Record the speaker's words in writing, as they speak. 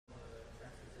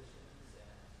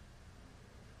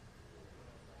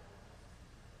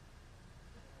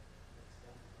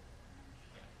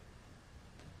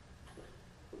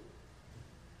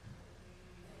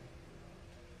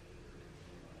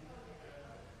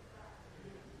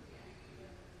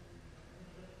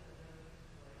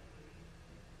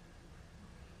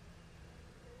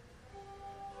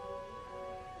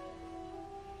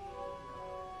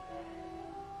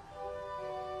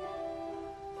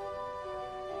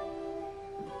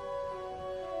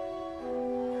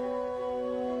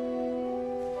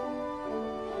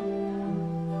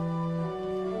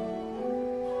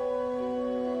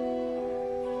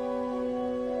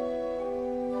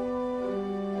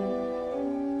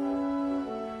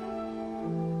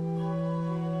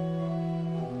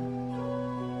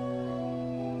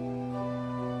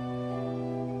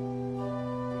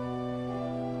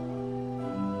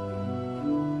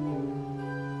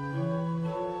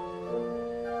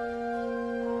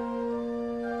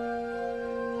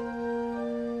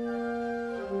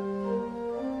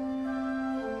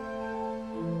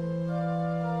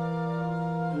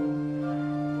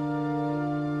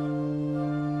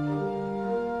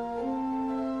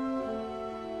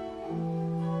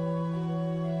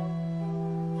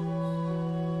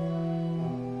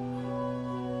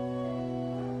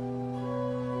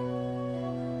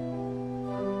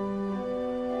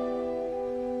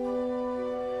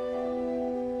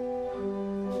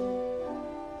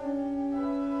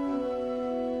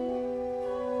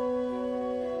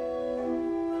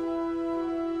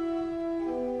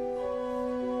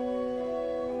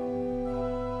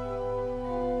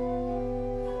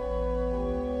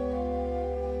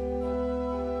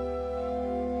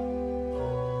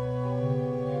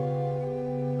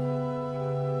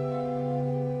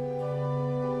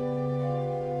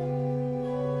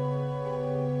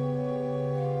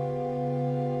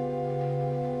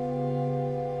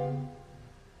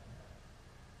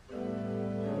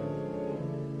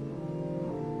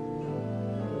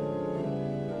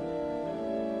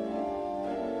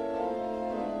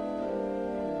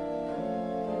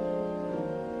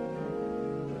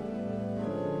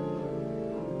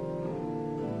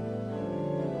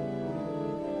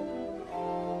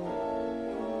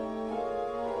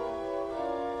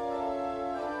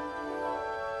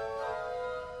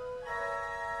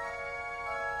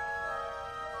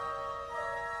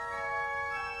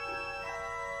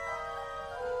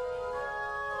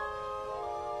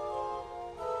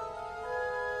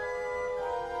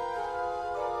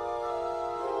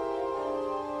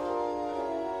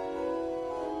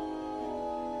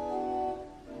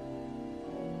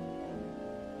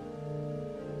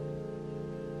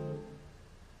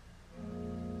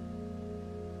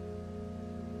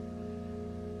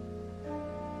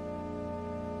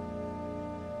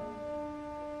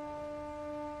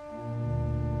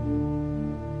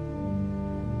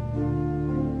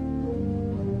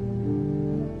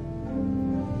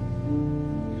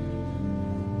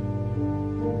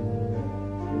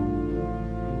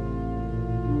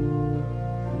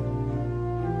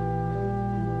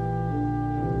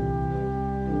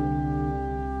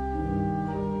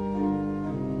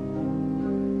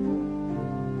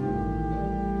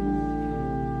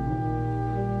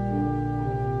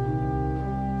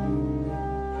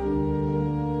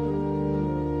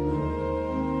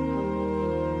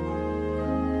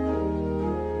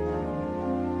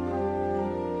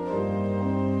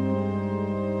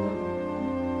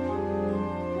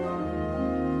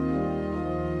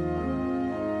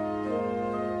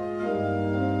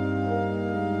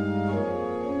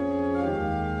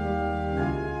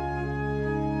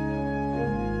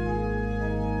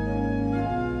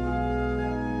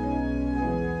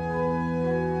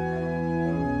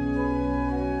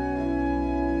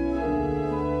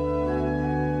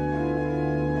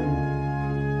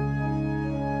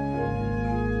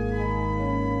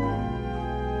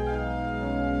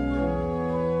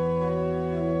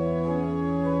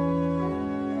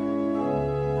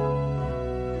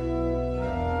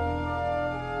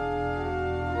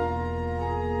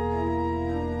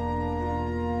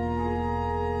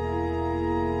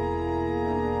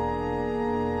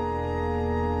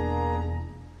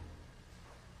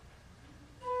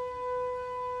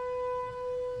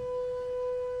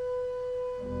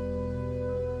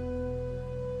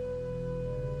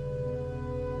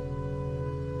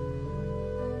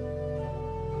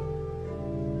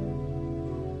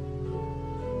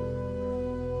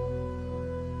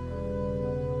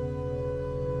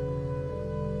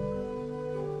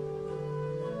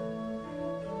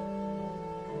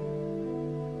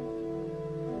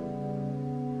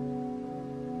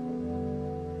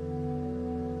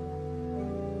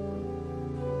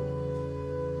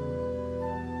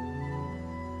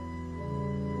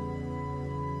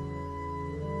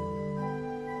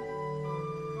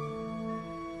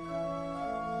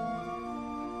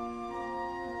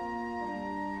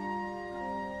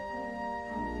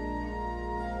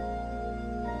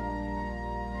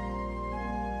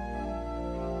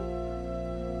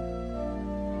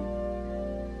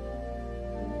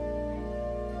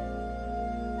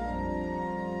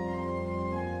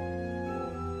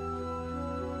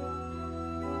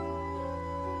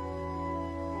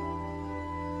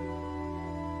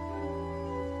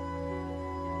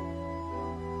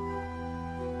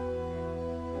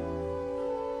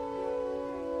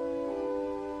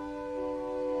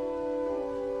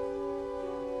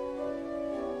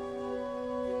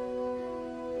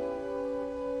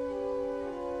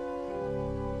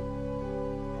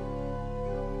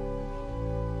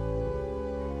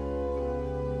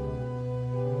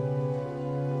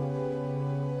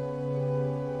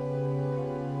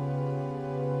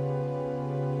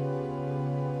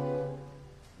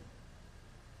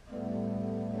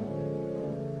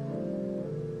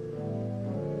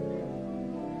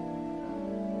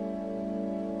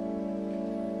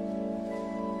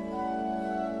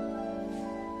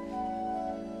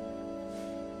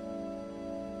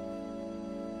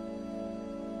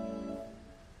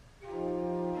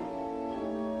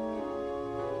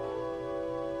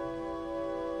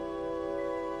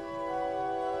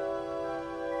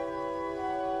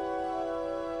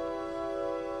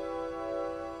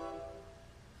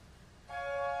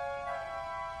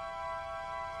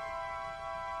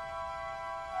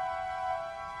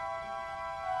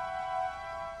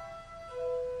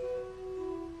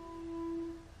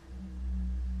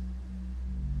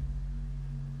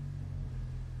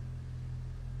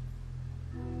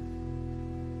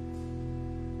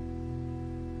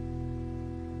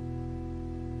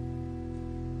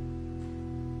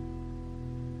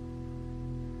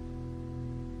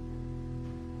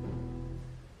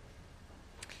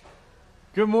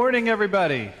Good morning,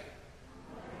 everybody.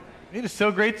 It is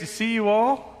so great to see you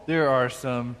all. There are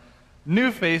some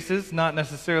new faces, not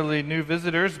necessarily new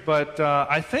visitors, but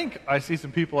I think I see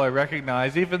some people I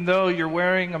recognize. Even though you're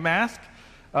wearing a mask,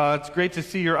 it's great to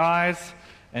see your eyes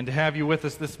and to have you with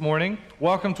us this morning.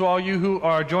 Welcome to all you who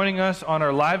are joining us on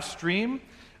our live stream.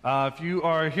 If you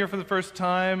are here for the first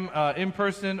time in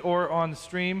person or on the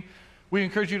stream, we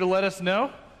encourage you to let us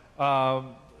know.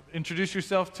 Introduce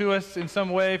yourself to us in some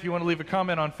way. If you want to leave a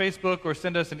comment on Facebook or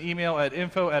send us an email at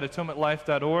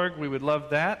info@atonementlife.org, we would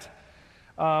love that.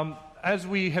 As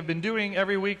we have been doing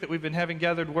every week that we've been having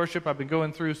gathered worship, I've been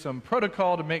going through some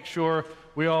protocol to make sure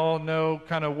we all know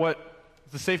kind of what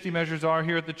the safety measures are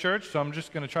here at the church. So I'm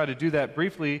just going to try to do that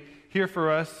briefly here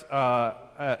for us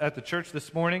at the church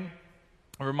this morning.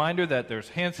 A reminder that there's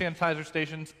hand sanitizer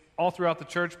stations all throughout the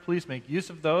church. Please make use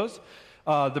of those.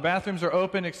 The bathrooms are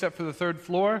open except for the third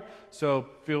floor, so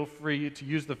feel free to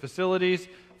use the facilities.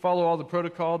 Follow all the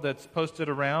protocol that's posted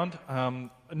around. A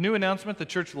new announcement, the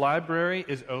church library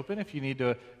is open if you need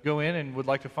to go in and would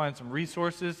like to find some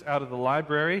resources out of the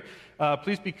library.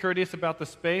 Please be courteous about the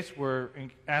space. We're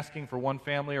asking for one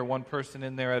family or one person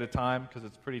in there at a time because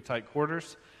it's pretty tight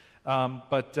quarters.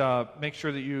 But make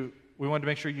sure that we wanted to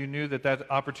make sure you knew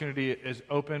that opportunity is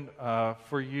open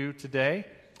for you today.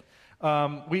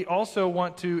 We also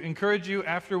want to encourage you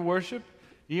after worship,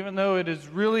 even though it is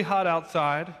really hot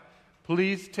outside,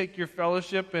 please take your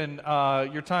fellowship and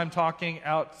your time talking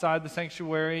outside the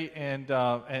sanctuary and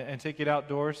take it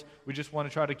outdoors. We just want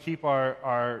to try to keep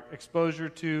our exposure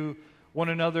to one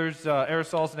another's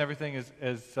aerosols and everything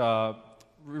as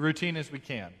routine as we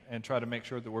can and try to make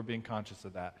sure that we're being conscious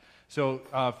of that. So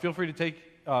feel free to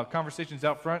take conversations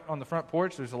out front on the front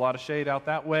porch. There's a lot of shade out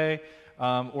that way.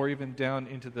 Or even down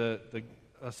into the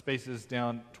spaces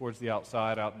down towards the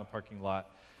outside, out in the parking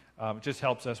lot. It just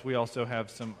helps us. We also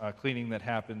have some cleaning that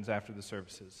happens after the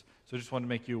services. So just want to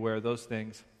make you aware of those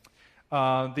things.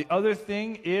 The other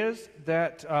thing is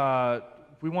that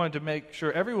we wanted to make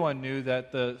sure everyone knew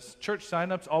that the church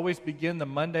signups always begin the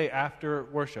Monday after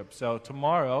worship. So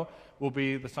tomorrow will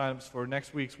be the signups for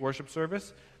next week's worship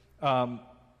service.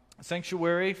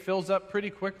 Sanctuary fills up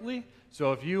pretty quickly.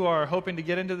 So if you are hoping to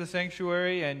get into the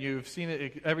sanctuary and you've seen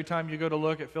it every time you go to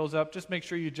look, it fills up, just make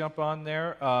sure you jump on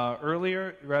there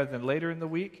earlier rather than later in the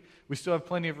week. We still have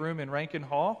plenty of room in Rankin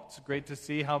Hall. It's great to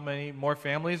see how many more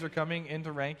families are coming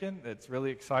into Rankin. It's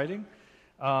really exciting.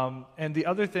 And the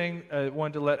other thing I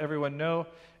wanted to let everyone know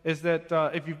is that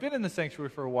if you've been in the sanctuary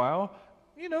for a while,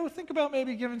 think about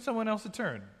maybe giving someone else a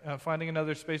turn, finding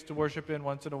another space to worship in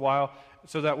once in a while,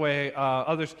 so that way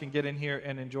others can get in here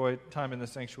and enjoy time in the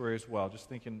sanctuary as well, just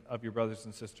thinking of your brothers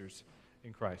and sisters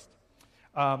in Christ.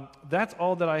 That's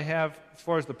all that I have as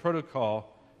far as the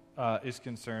protocol is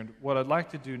concerned. What I'd like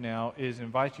to do now is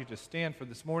invite you to stand for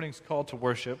this morning's call to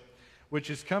worship, which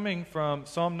is coming from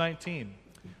Psalm 19.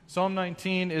 Psalm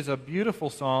 19 is a beautiful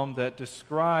psalm that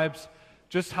describes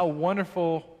just how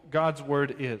wonderful God's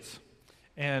word is.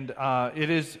 And it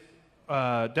is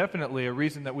definitely a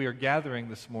reason that we are gathering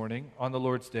this morning on the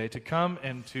Lord's Day to come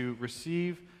and to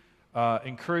receive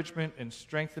encouragement and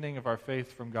strengthening of our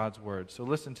faith from God's Word. So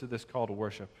listen to this call to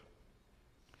worship.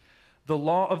 The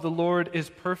law of the Lord is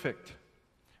perfect,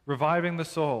 reviving the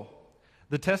soul.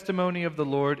 The testimony of the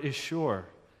Lord is sure,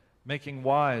 making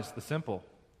wise the simple.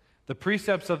 The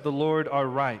precepts of the Lord are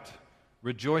right,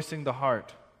 rejoicing the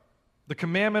heart. The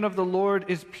commandment of the Lord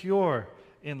is pure,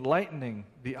 enlightening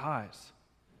the eyes.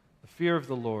 The fear of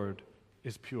the Lord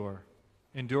is pure,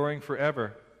 enduring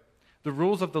forever. The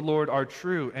rules of the Lord are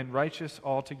true and righteous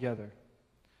altogether.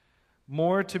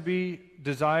 More to be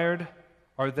desired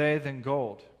are they than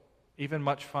gold, even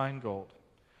much fine gold.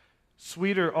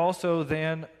 Sweeter also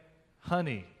than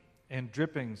honey and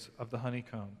drippings of the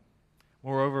honeycomb.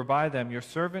 Moreover, by them your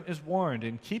servant is warned.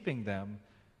 In keeping them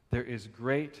there is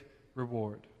great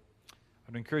reward.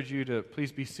 I would encourage you to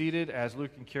please be seated as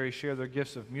Luke and Carrie share their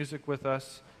gifts of music with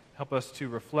us. Help us to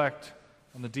reflect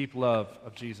on the deep love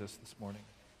of Jesus this morning.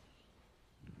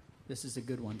 This is a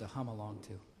good one to hum along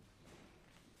to.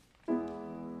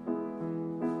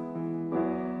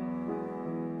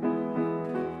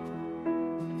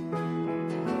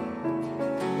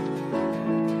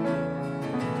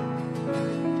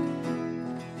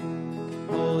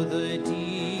 Oh, the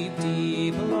deep,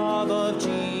 deep love of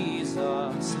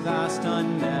Jesus, vast,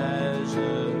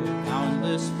 unmeasured,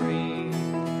 boundless, free,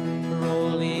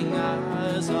 rolling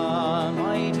as a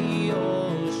mighty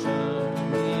ocean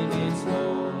in its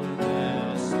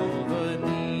fullness over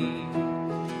me.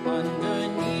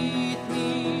 Underneath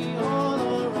me,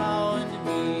 all around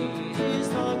me, is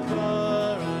the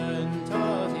current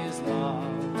of His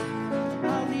love,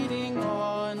 a leading on.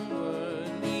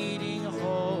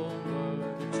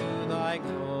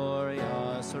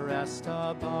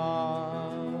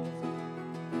 love.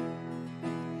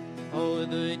 Oh,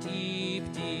 the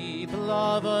deep, deep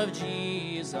love of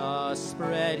Jesus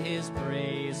spread his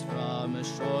praise from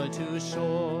shore to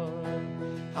shore.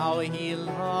 How he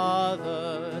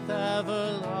loveth,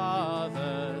 ever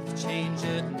loveth,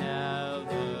 changeth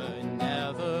never,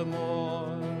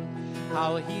 nevermore.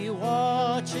 How he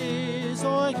watches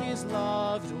o'er his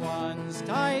loved ones,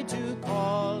 died to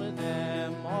call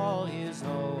them all his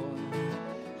own.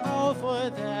 How for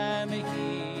them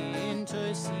he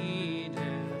intercedeth,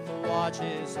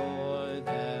 watches o'er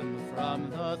them from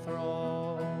the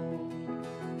throne.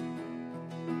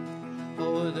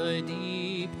 Oh, the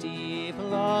deep, deep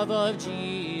love of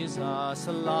Jesus,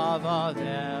 love of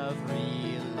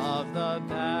every love the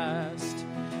best.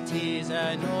 'Tis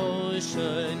an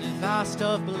ocean vast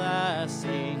of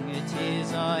blessing,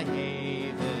 'tis a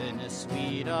haven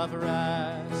sweet of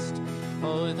rest.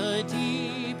 Oh, the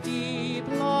deep, deep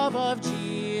love of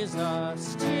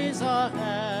Jesus, 'tis a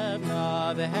heaven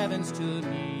of heavens to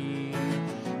me,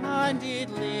 and it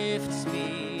lifts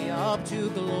me up to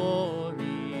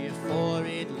glory, for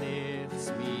it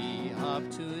lifts me up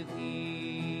to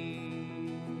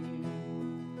thee.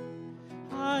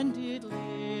 And it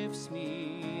lifts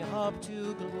me up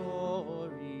to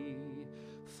glory,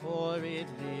 for it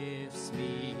lifts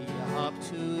me up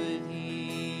to thee.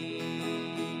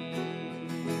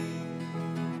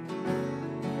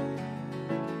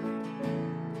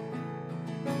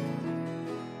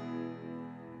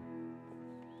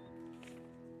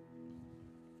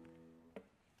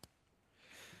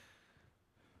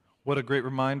 What a great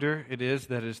reminder it is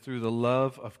that it is through the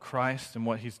love of Christ and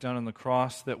what he's done on the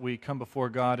cross that we come before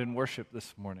God in worship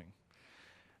this morning.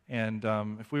 And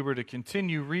if we were to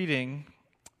continue reading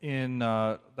in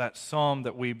that psalm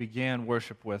that we began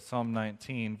worship with, Psalm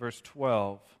 19, verse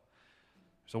 12,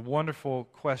 there's a wonderful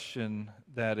question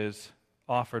that is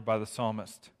offered by the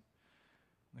psalmist.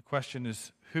 The question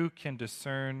is, who can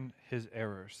discern his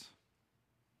errors?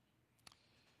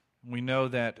 We know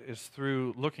that it's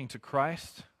through looking to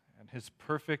Christ and his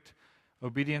perfect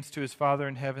obedience to his Father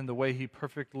in heaven, the way he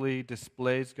perfectly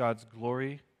displays God's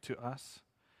glory to us,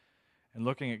 and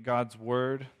looking at God's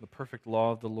word, the perfect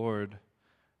law of the Lord,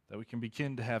 that we can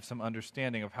begin to have some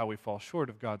understanding of how we fall short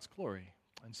of God's glory.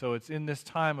 And so it's in this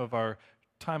time of our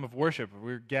time of worship, where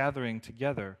we're gathering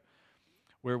together,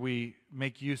 where we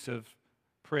make use of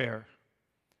prayer,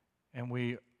 and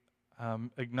we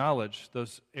acknowledge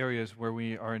those areas where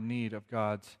we are in need of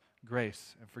God's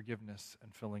grace and forgiveness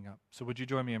and filling up. So would you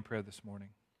join me in prayer this morning?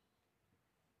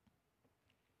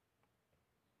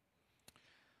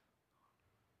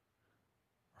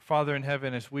 Our Father in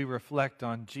heaven, as we reflect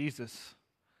on Jesus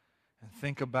and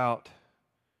think about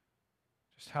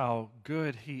just how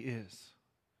good he is,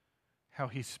 how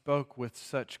he spoke with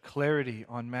such clarity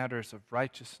on matters of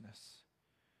righteousness,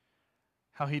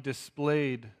 how he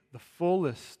displayed the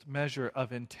fullest measure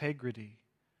of integrity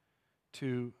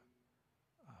to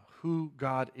who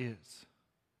God is,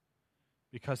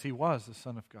 because he was the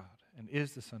Son of God and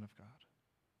is the Son of God.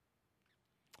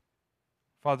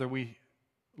 Father, we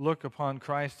look upon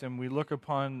Christ and we look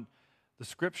upon the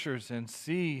Scriptures and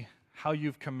see how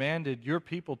you've commanded your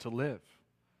people to live,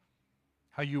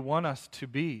 how you want us to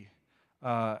be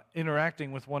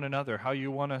interacting with one another, how you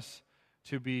want us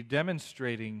to be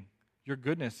demonstrating your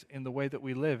goodness in the way that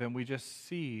we live. And we just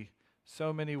see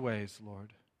so many ways,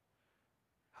 Lord,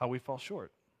 how we fall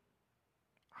short,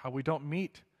 how we don't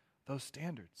meet those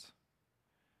standards.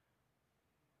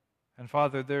 And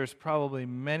Father, there's probably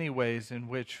many ways in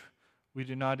which we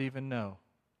do not even know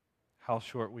how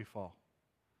short we fall.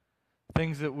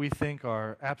 Things that we think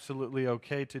are absolutely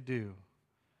okay to do.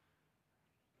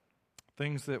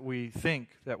 Things that we think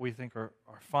are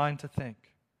fine to think,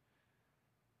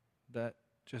 that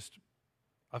just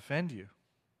offend you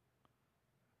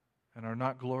and are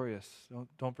not glorious.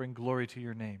 Don't bring glory to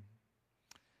your name.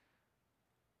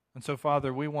 And so,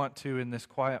 Father, we want to, in this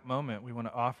quiet moment, we want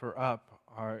to offer up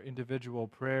our individual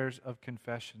prayers of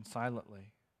confession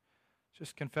silently.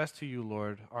 Just confess to you,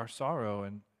 Lord, our sorrow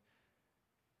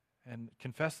and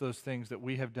confess those things that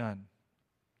we have done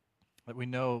that we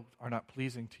know are not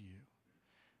pleasing to you,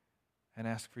 and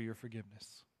ask for your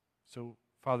forgiveness. So,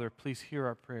 Father, please hear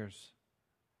our prayers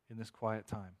in this quiet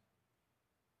time.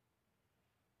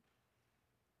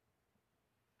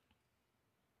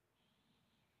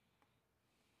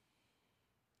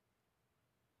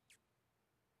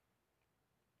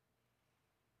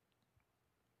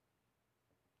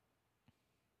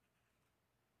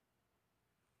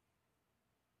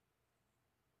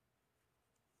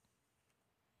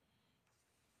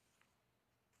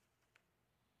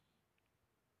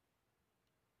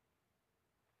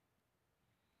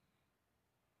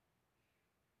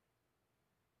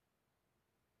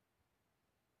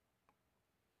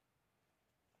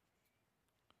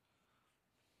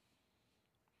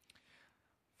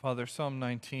 Father, Psalm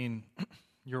 19,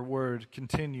 your word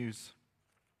continues,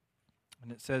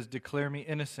 and it says, "Declare me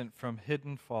innocent from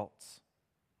hidden faults."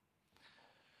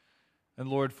 And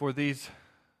Lord, for these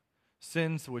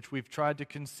sins which we've tried to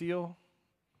conceal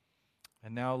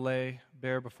and now lay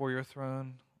bare before your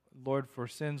throne, Lord, for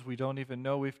sins we don't even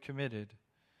know we've committed,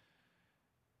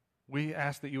 we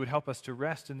ask that you would help us to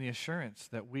rest in the assurance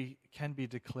that we can be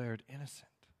declared innocent,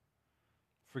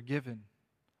 forgiven,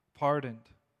 pardoned,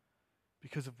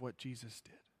 because of what Jesus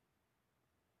did.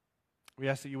 We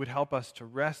ask that you would help us to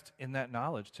rest in that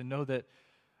knowledge, to know that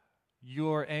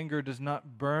your anger does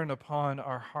not burn upon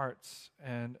our hearts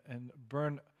and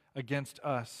burn against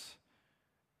us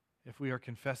if we are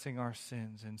confessing our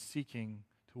sins and seeking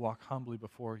to walk humbly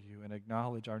before you and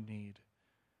acknowledge our need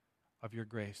of your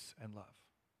grace and love.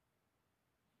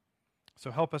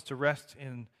 So help us to rest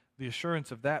in the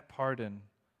assurance of that pardon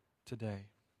today.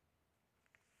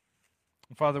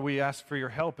 And Father, we ask for your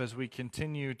help as we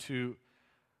continue to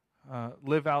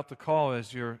live out the call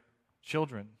as your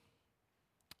children.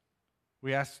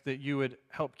 We ask that you would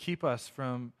help keep us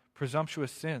from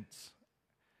presumptuous sins,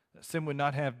 that sin would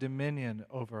not have dominion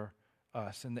over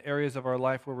us. In the areas of our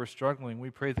life where we're struggling, we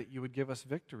pray that you would give us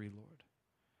victory, Lord.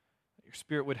 That your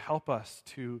Spirit would help us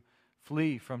to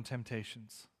flee from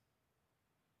temptations.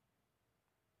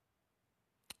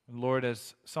 And Lord,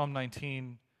 as Psalm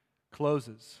 19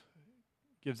 closes,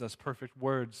 gives us perfect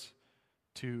words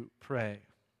to pray.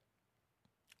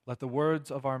 Let the words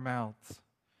of our mouths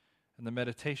and the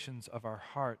meditations of our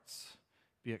hearts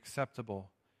be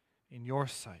acceptable in your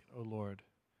sight, O Lord,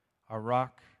 our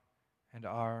rock and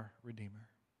our Redeemer.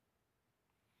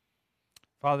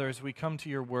 Father, as we come to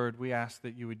your word, we ask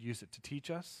that you would use it to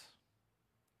teach us,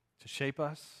 to shape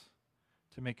us,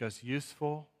 to make us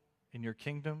useful in your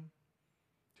kingdom,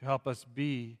 to help us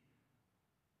be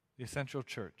the essential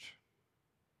church.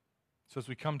 So as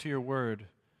we come to your word,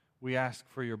 we ask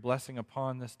for your blessing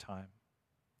upon this time.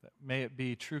 That may it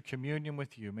be true communion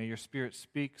with you. May your Spirit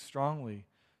speak strongly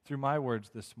through my words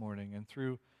this morning and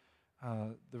through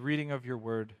the reading of your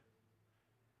word,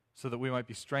 so that we might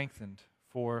be strengthened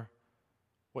for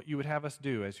what you would have us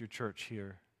do as your church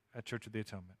here at Church of the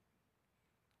Atonement.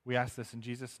 We ask this in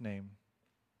Jesus' name.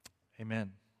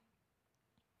 Amen.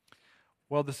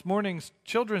 Well, this morning's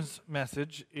children's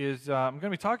message is, I'm going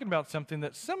to be talking about something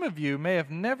that some of you may have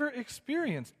never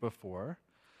experienced before,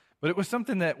 but it was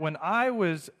something that when I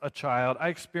was a child, I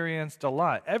experienced a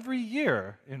lot. Every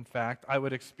year, in fact, I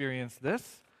would experience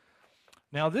this.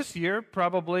 Now, this year,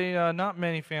 probably not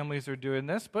many families are doing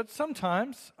this, but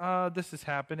sometimes this is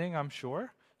happening, I'm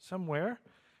sure, somewhere.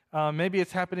 Maybe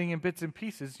it's happening in bits and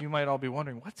pieces. You might all be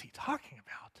wondering, what's he talking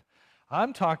about?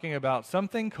 I'm talking about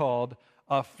something called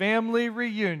a family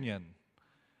reunion.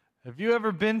 Have you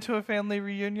ever been to a family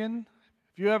reunion?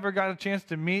 Have you ever got a chance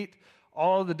to meet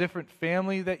all the different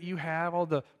family that you have, all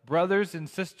the brothers and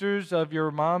sisters of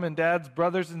your mom and dad's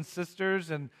brothers and sisters,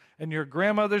 and your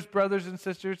grandmother's brothers and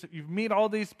sisters? You meet all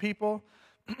these people.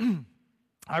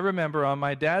 I remember on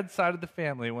my dad's side of the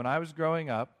family, when I was growing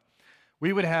up,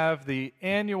 we would have the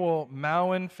annual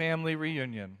Mowen family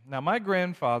reunion. Now, my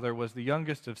grandfather was the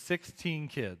youngest of 16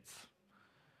 kids.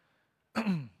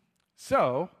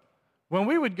 So, when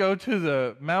we would go to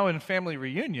the Mowen family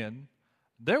reunion,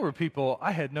 there were people,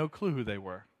 I had no clue who they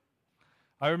were.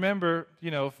 I remember,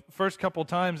 first couple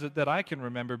times that I can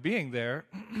remember being there,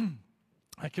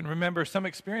 I can remember some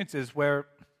experiences where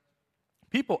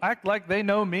people act like they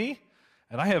know me,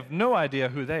 and I have no idea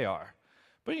who they are.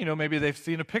 But, maybe they've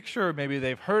seen a picture, or maybe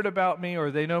they've heard about me,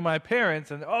 or they know my parents,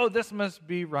 and, oh, this must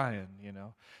be Ryan,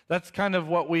 That's kind of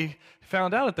what we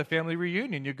found out at the family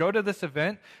reunion. You go to this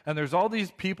event, and there's all these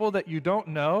people that you don't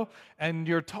know, and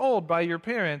you're told by your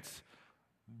parents,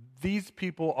 these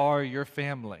people are your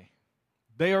family.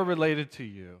 They are related to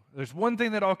you. There's one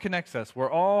thing that all connects us.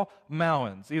 We're all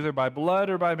Mowens, either by blood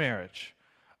or by marriage.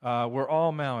 We're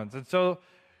all Mowens. And so,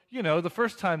 the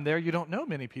first time there, you don't know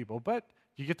many people, but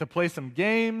you get to play some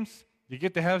games, you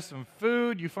get to have some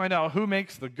food, you find out who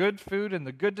makes the good food and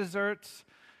the good desserts,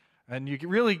 and you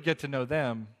really get to know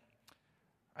them.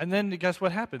 And then guess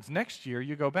what happens? Next year,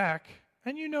 you go back,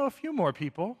 and you know a few more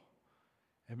people,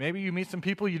 and maybe you meet some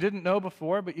people you didn't know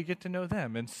before, but you get to know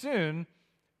them. And soon,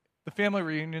 the family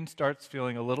reunion starts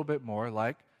feeling a little bit more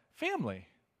like family.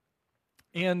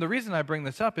 And the reason I bring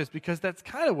this up is because that's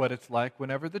kind of what it's like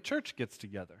whenever the church gets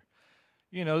together.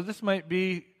 This might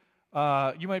be,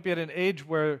 you might be at an age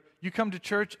where you come to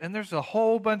church and there's a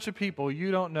whole bunch of people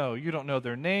you don't know. You don't know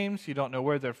their names, you don't know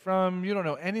where they're from, you don't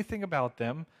know anything about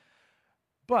them.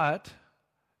 But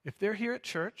if they're here at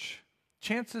church,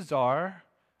 chances are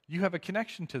you have a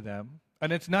connection to them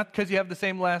And it's not because you have the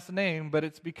same last name, but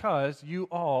it's because you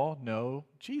all know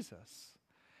Jesus.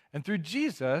 And through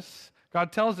Jesus,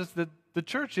 God tells us that the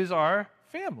church is our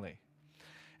family.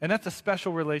 And that's a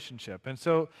special relationship. And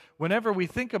so whenever we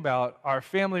think about our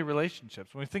family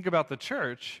relationships, when we think about the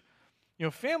church,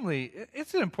 family,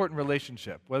 it's an important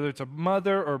relationship, whether it's a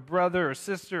mother or brother or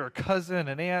sister or cousin,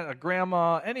 an aunt, a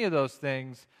grandma, any of those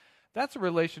things. That's a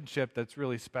relationship that's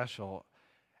really special,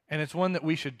 and it's one that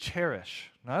we should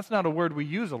cherish. Now, that's not a word we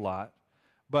use a lot,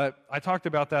 but I talked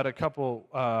about that a couple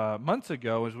months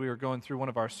ago as we were going through one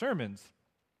of our sermons.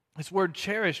 This word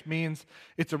cherish means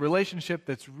it's a relationship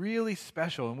that's really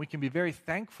special, and we can be very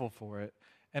thankful for it,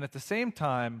 and at the same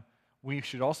time, we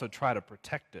should also try to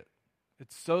protect it.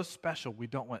 It's so special, we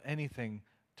don't want anything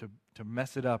to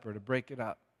mess it up or to break it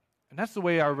up. And that's the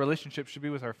way our relationship should be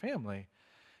with our family.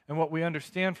 And what we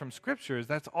understand from Scripture is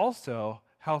that's also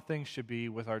how things should be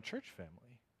with our church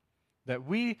family. That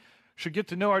we should get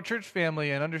to know our church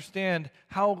family and understand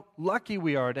how lucky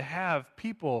we are to have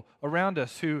people around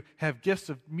us who have gifts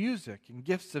of music and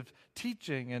gifts of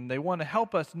teaching, and they want to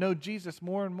help us know Jesus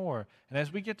more and more. And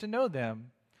as we get to know them,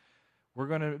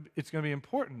 it's going to be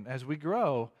important as we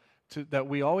grow that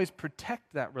we always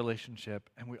protect that relationship,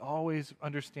 and we always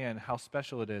understand how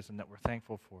special it is and that we're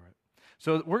thankful for it.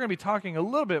 So we're going to be talking a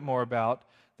little bit more about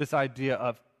this idea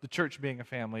of the church being a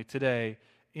family today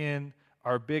in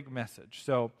our big message.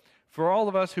 So for all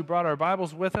of us who brought our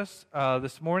Bibles with us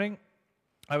this morning,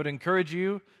 I would encourage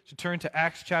you to turn to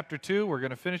Acts chapter 2. We're going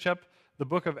to finish up the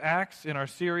book of Acts in our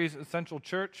series, Essential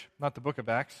Church. Not the book of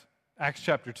Acts. Acts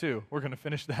chapter 2. We're going to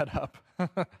finish that up.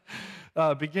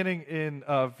 Beginning in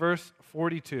verse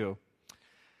 42.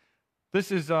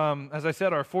 This is, as I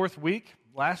said, our fourth week.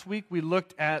 Last week we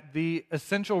looked at the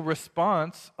essential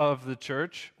response of the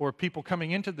church, or people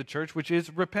coming into the church, which is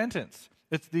repentance.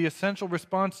 It's the essential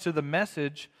response to the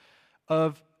message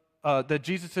of that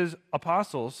Jesus'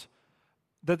 apostles,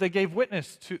 that they gave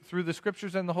witness to through the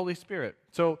Scriptures and the Holy Spirit.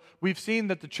 So we've seen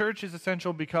that the church is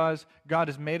essential because God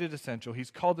has made it essential. He's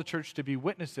called the church to be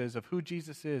witnesses of who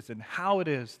Jesus is and how it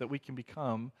is that we can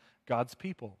become God's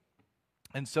people.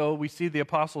 And so we see the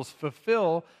apostles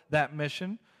fulfill that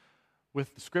mission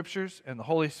with the Scriptures and the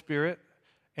Holy Spirit,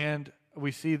 and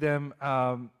we see them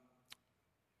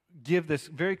give this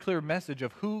very clear message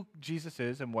of who Jesus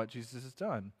is and what Jesus has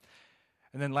done.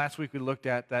 And then last week we looked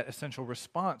at that essential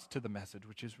response to the message,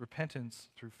 which is repentance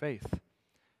through faith.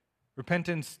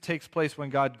 Repentance takes place when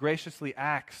God graciously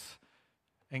acts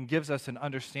and gives us an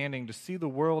understanding to see the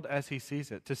world as He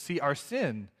sees it, to see our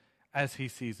sin as He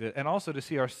sees it, and also to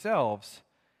see ourselves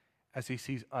as He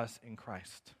sees us in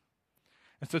Christ.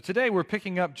 And so today we're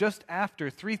picking up just after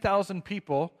 3,000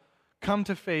 people come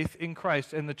to faith in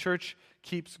Christ, and the church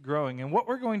keeps growing. And what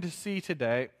we're going to see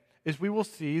today is we will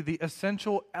see the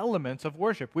essential elements of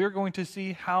worship. We are going to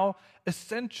see how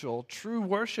essential true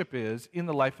worship is in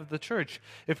the life of the church.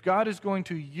 If God is going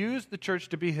to use the church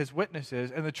to be His witnesses,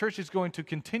 and the church is going to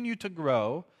continue to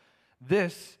grow,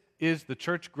 this is the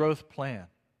church growth plan.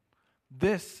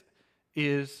 This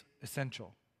is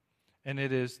essential. And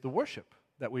it is the worship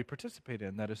that we participate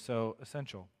in that is so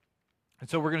essential. And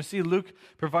so we're going to see Luke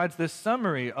provides this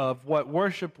summary of what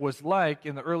worship was like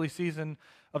in the early season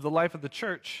of the life of the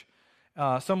church.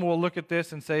 Some will look at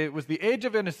this and say it was the age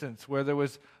of innocence, where there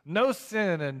was no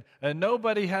sin and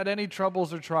nobody had any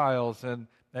troubles or trials, and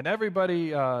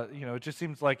everybody, it just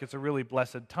seems like it's a really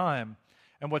blessed time.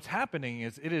 And what's happening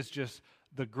is it is just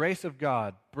the grace of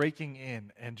God breaking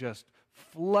in and just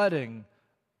flooding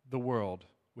the world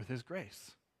with His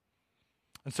grace.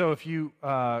 And so if you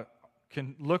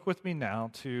can look with me now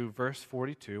to verse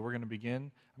 42, I'm going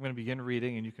to begin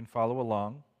reading, and you can follow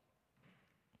along.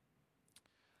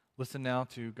 Listen now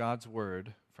to God's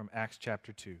word from Acts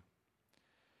chapter 2.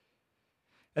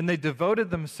 And they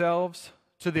devoted themselves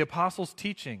to the apostles'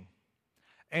 teaching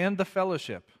and the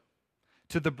fellowship,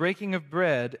 to the breaking of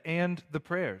bread and the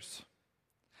prayers.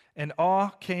 And awe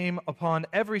came upon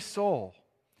every soul,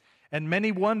 and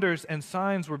many wonders and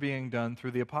signs were being done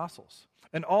through the apostles.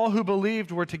 And all who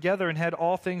believed were together and had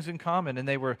all things in common, and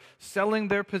they were selling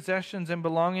their possessions and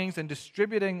belongings and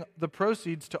distributing the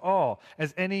proceeds to all,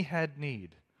 as any had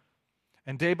need.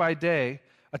 And day by day,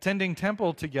 attending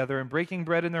temple together and breaking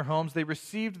bread in their homes, they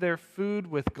received their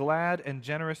food with glad and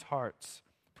generous hearts,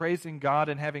 praising God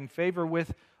and having favor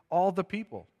with all the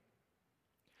people.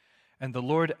 And the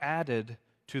Lord added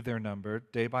to their number,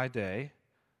 day by day,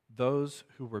 those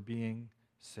who were being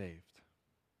saved.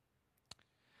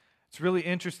 It's really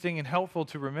interesting and helpful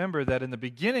to remember that in the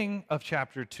beginning of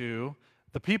chapter 2,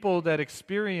 the people that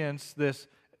experience this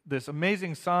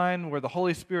amazing sign where the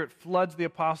Holy Spirit floods the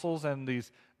apostles and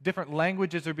these different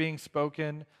languages are being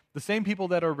spoken. The same people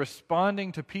that are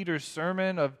responding to Peter's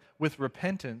sermon with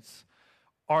repentance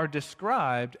are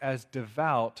described as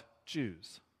devout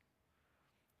Jews.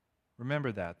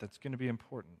 Remember that. That's going to be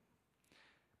important.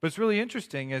 But it's really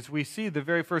interesting as we see the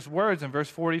very first words in verse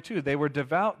 42. They were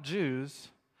devout Jews,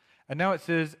 and now it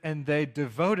says, and they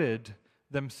devoted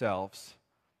themselves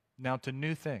now to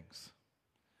new things.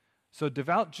 So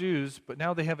devout Jews, but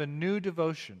now they have a new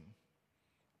devotion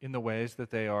in the ways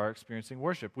that they are experiencing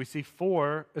worship. We see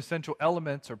 4 essential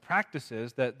elements or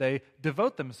practices that they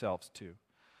devote themselves to.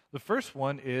 The first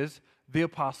one is the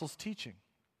apostles' teaching.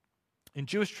 In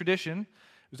Jewish tradition,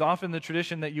 it was often the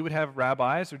tradition that you would have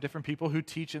rabbis or different people who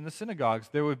teach in the synagogues.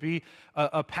 There would be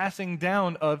a passing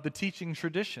down of the teaching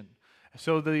tradition.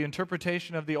 So the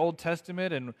interpretation of the Old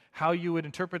Testament and how you would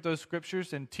interpret those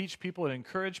scriptures and teach people and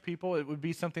encourage people, it would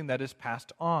be something that is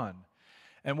passed on.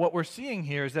 And what we're seeing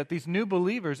here is that these new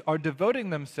believers are devoting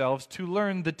themselves to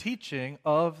learn the teaching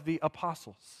of the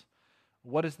apostles.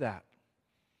 What is that?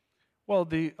 Well,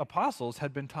 the apostles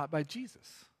had been taught by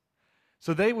Jesus.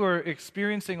 So they were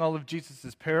experiencing all of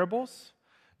Jesus' parables,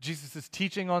 Jesus'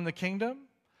 teaching on the kingdom.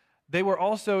 They were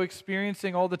also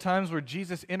experiencing all the times where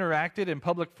Jesus interacted in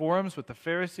public forums with the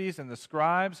Pharisees and the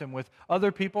scribes and with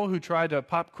other people who tried to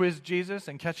pop quiz Jesus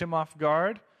and catch him off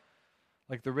guard,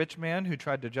 like the rich man who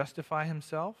tried to justify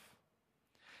himself.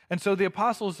 And so the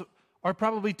apostles are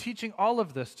probably teaching all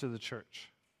of this to the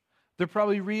church. They're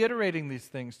probably reiterating these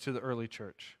things to the early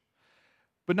church.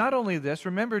 But not only this,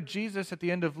 remember Jesus at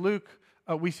the end of Luke,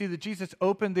 we see that Jesus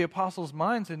opened the apostles'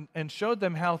 minds and showed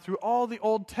them how through all the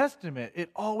Old Testament, it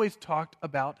always talked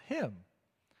about him.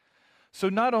 So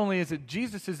not only is it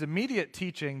Jesus' immediate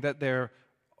teaching that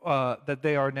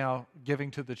they are now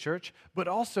giving to the church, but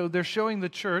also they're showing the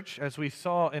church, as we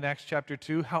saw in Acts chapter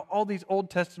 2, how all these Old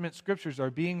Testament scriptures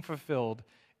are being fulfilled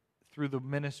through the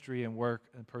ministry and work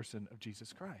and person of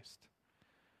Jesus Christ.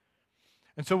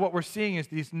 And so what we're seeing is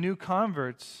these new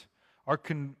converts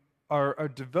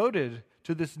are devoted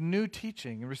to this new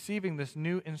teaching and receiving this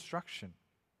new instruction.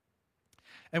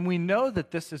 And we know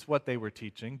that this is what they were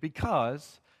teaching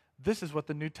because this is what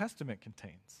the New Testament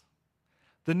contains.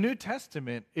 The New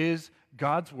Testament is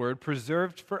God's word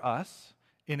preserved for us,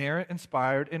 inerrant,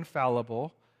 inspired,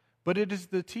 infallible, but it is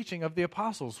the teaching of the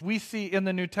apostles. We see in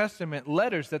the New Testament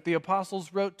letters that the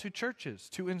apostles wrote to churches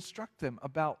to instruct them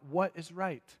about what is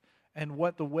right and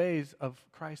what the ways of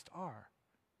Christ are,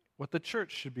 what the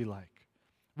church should be like.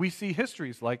 We see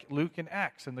histories like Luke and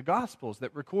Acts and the Gospels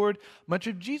that record much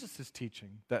of Jesus'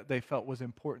 teaching that they felt was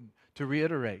important to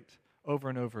reiterate over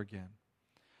and over again.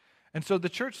 And so the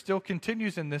church still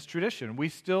continues in this tradition. We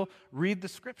still read the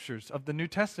scriptures of the New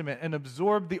Testament and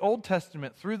absorb the Old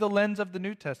Testament through the lens of the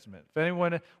New Testament. If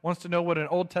anyone wants to know what an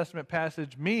Old Testament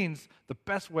passage means, the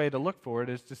best way to look for it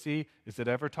is to see, is it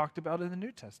ever talked about in the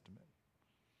New Testament?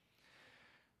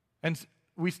 And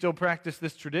we still practice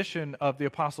this tradition of the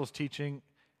apostles' teaching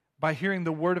by hearing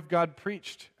the Word of God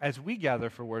preached as we gather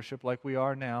for worship like we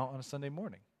are now on a Sunday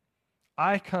morning.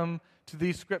 I come to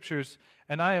these scriptures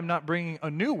and I am not bringing a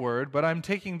new word, but I'm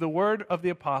taking the word of the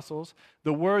apostles,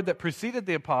 the word that preceded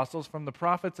the apostles from the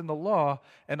prophets and the law,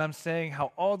 and I'm saying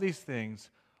how all these things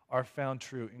are found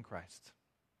true in Christ.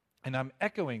 And I'm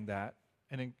echoing that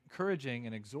and encouraging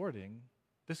and exhorting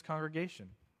this congregation.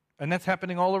 And that's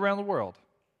happening all around the world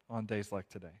on days like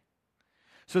today.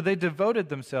 So they devoted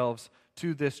themselves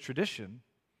to this tradition.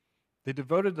 They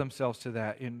devoted themselves to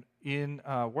that in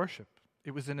worship.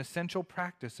 It was an essential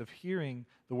practice of hearing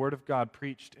the Word of God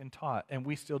preached and taught, and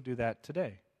we still do that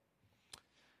today.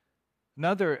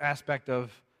 Another aspect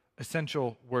of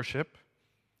essential worship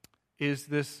is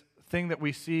this thing that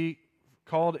we see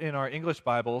called in our English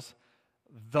Bibles,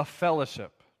 the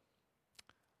fellowship.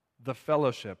 The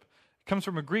fellowship. It comes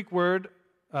from a Greek word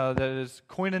that is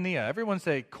koinonia. Everyone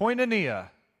say koinonia.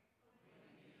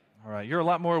 All right, you're a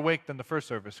lot more awake than the first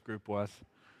service group was.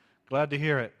 Glad to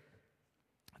hear it.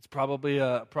 It's probably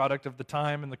a product of the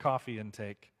time and the coffee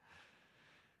intake.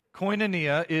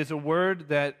 Koinonia is a word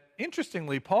that,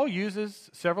 interestingly, Paul uses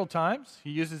several times.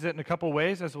 He uses it in a couple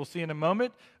ways, as we'll see in a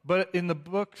moment. But in the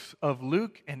books of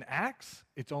Luke and Acts,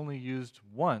 it's only used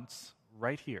once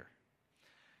right here.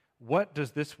 What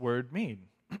does this word mean?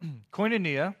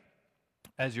 Koinonia,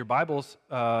 as your Bibles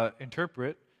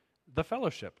interpret, the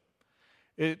fellowship.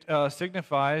 It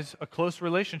signifies a close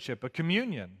relationship, a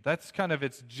communion. That's kind of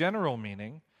its general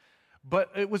meaning.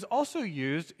 But it was also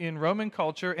used in Roman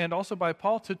culture and also by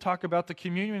Paul to talk about the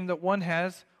communion that one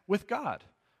has with God.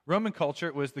 Roman culture,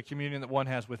 it was the communion that one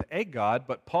has with a God,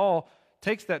 but Paul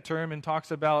takes that term and talks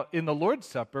about in the Lord's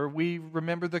Supper, we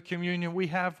remember the communion we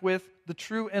have with the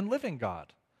true and living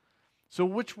God. So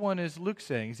which one is Luke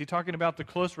saying? Is he talking about the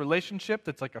close relationship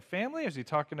that's like a family, or is he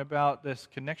talking about this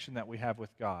connection that we have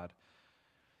with God?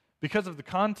 Because of the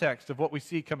context of what we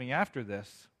see coming after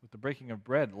this, with the breaking of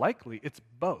bread, likely it's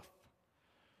both.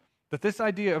 That this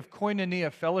idea of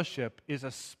koinonia fellowship is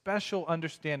a special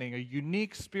understanding, a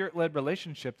unique spirit-led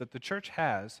relationship that the church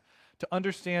has to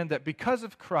understand that because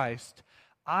of Christ,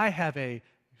 I have a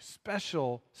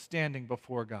special standing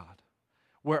before God.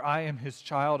 Where I am his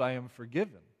child, I am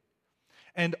forgiven.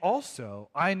 And also,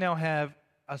 I now have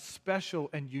a special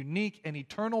and unique and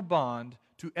eternal bond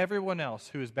to everyone else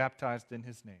who is baptized in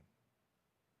his name.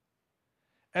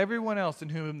 Everyone else in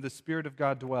whom the Spirit of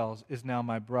God dwells is now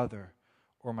my brother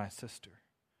or my sister.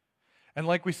 And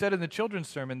like we said in the children's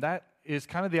sermon, that is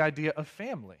kind of the idea of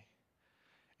family.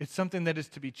 It's something that is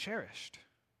to be cherished.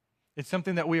 It's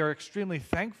something that we are extremely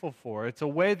thankful for. It's a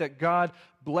way that God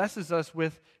blesses us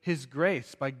with his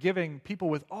grace by giving people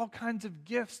with all kinds of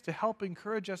gifts to help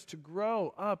encourage us to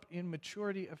grow up in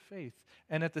maturity of faith.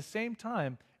 And at the same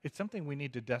time, it's something we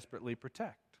need to desperately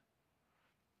protect.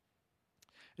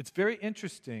 It's very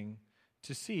interesting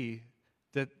to see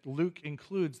that Luke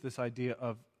includes this idea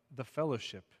of the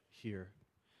fellowship here.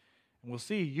 And we'll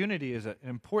see unity is an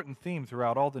important theme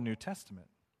throughout all the New Testament.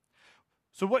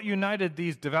 So what united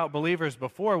these devout believers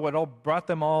before, what all brought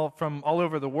them all from all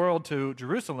over the world to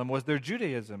Jerusalem, was their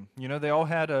Judaism. You know, they all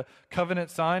had a covenant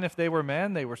sign if they were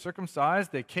men. They were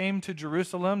circumcised. They came to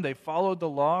Jerusalem. They followed the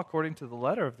law according to the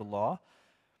letter of the law.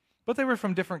 But they were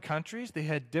from different countries. They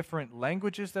had different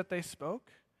languages that they spoke.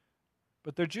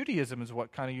 But their Judaism is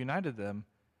what kind of united them.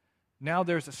 Now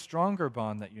there's a stronger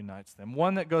bond that unites them,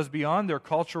 one that goes beyond their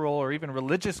cultural or even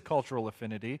religious cultural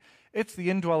affinity. It's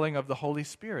the indwelling of the Holy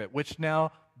Spirit, which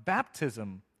now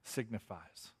baptism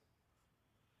signifies.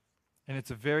 And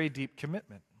it's a very deep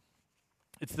commitment.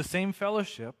 It's the same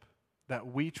fellowship that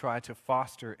we try to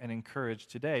foster and encourage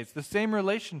today. It's the same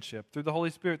relationship through the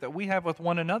Holy Spirit that we have with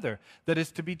one another that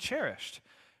is to be cherished,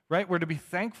 right? We're to be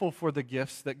thankful for the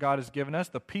gifts that God has given us,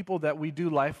 the people that we do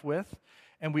life with,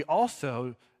 and we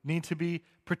also need to be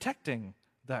protecting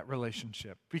that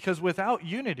relationship. Because without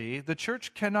unity, the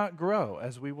church cannot grow,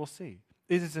 as we will see.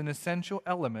 It is an essential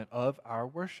element of our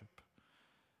worship.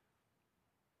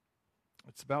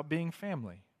 It's about being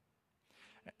family.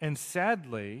 And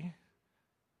sadly,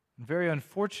 and very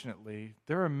unfortunately,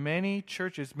 there are many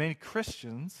churches, many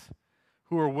Christians,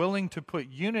 who are willing to put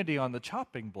unity on the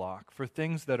chopping block for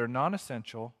things that are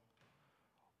non-essential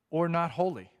or not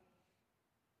holy.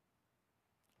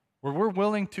 Where we're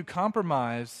willing to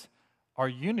compromise our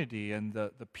unity and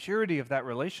the purity of that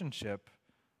relationship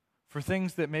for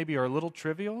things that maybe are a little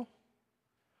trivial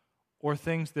or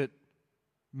things that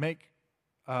make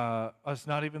us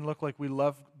not even look like we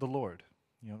love the Lord.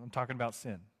 You know, I'm talking about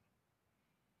sin.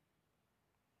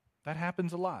 That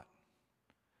happens a lot.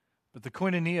 But the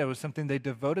koinonia was something they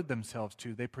devoted themselves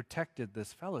to. They protected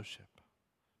this fellowship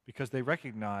because they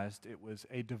recognized it was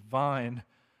a divine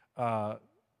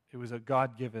it was a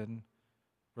God-given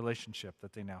relationship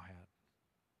that they now had.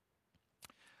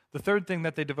 The third thing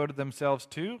that they devoted themselves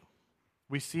to,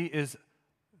 we see, is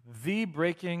the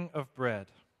breaking of bread.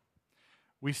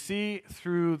 We see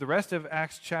through the rest of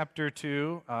Acts chapter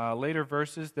 2, later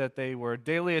verses, that they were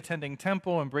daily attending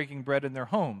temple and breaking bread in their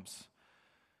homes.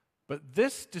 But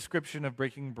this description of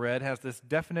breaking bread has this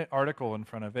definite article in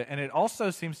front of it, and it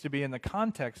also seems to be in the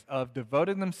context of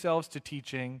devoting themselves to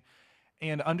teaching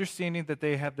and understanding that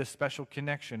they have this special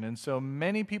connection. And so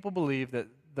many people believe that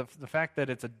the fact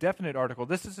that it's a definite article,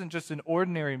 this isn't just an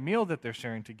ordinary meal that they're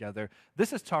sharing together.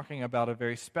 This is talking about a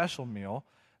very special meal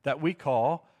that we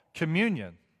call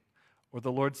communion, or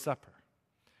the Lord's Supper.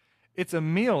 It's a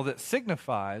meal that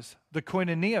signifies the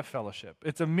koinonia fellowship.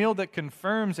 It's a meal that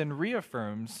confirms and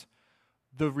reaffirms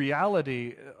the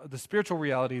reality, the spiritual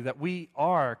reality that we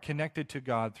are connected to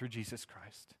God through Jesus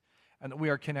Christ, and that we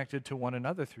are connected to one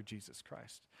another through Jesus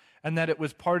Christ, and that it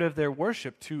was part of their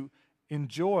worship to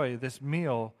enjoy this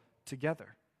meal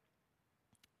together.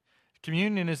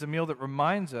 Communion is a meal that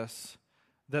reminds us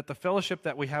that the fellowship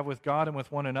that we have with God and with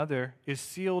one another is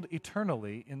sealed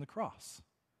eternally in the cross.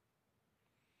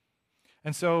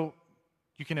 And so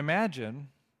you can imagine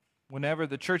whenever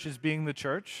the church is being the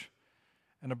church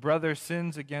and a brother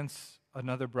sins against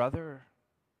another brother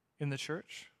in the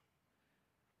church,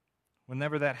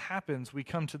 whenever that happens, we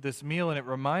come to this meal and it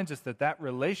reminds us that that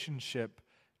relationship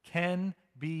can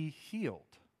be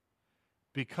healed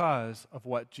because of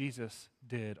what Jesus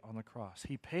did on the cross.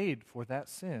 He paid for that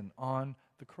sin on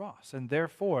the cross. And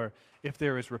therefore, if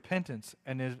there is repentance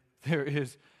and if there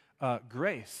is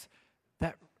grace,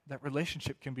 that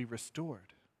relationship can be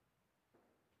restored.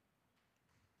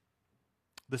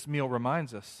 This meal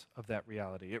reminds us of that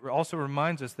reality. It also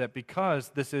reminds us that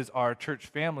because this is our church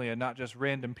family and not just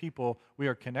random people we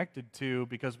are connected to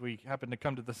because we happen to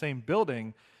come to the same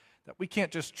building, that we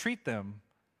can't just treat them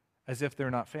as if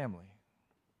they're not family.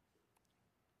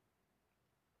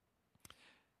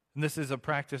 And this is a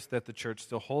practice that the church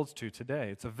still holds to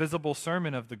today. It's a visible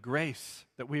sermon of the grace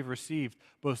that we've received,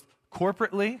 both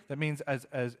corporately, that means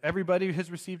as everybody has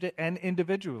received it, and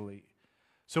individually.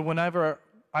 So whenever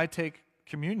I take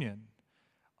communion,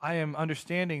 I am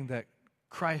understanding that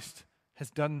Christ has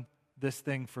done this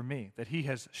thing for me, that he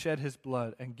has shed his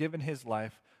blood and given his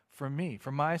life for me,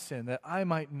 for my sin, that I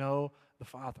might know the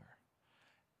Father.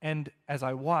 And as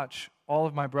I watch all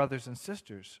of my brothers and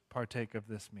sisters partake of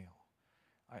this meal,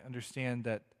 I understand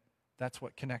that that's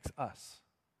what connects us,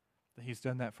 that he's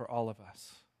done that for all of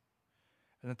us,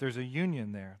 and that there's a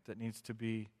union there that needs to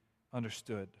be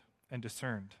understood and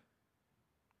discerned.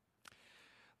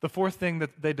 The fourth thing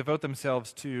that they devote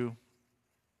themselves to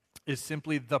is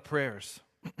simply the prayers.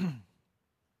 And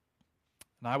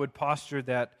I would posture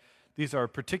that these are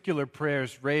particular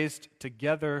prayers raised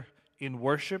together in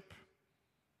worship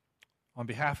on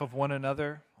behalf of one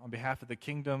another, on behalf of the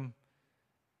kingdom,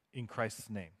 in Christ's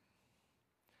name.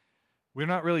 We're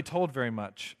not really told very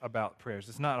much about prayers.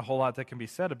 There's not a whole lot that can be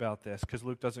said about this because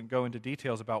Luke doesn't go into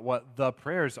details about what the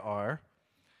prayers are.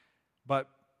 But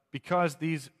because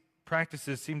these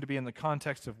practices seem to be in the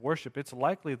context of worship, it's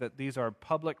likely that these are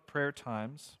public prayer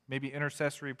times, maybe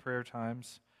intercessory prayer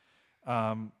times,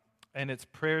 and it's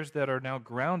prayers that are now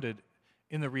grounded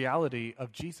in the reality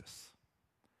of Jesus.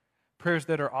 Prayers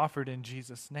that are offered in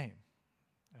Jesus' name.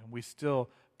 And we still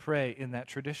pray in that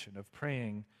tradition of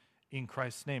praying in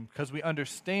Christ's name because we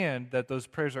understand that those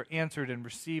prayers are answered and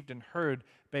received and heard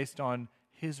based on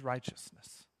his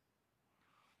righteousness.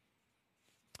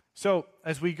 So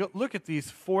as we look at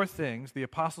these four things, the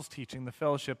apostles' teaching, the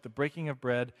fellowship, the breaking of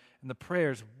bread, and the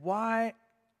prayers, why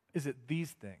is it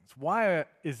these things? Why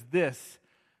is this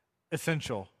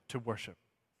essential to worship?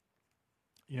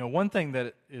 You know, one thing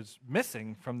that is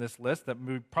missing from this list that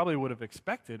we probably would have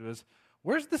expected was,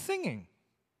 where's the singing?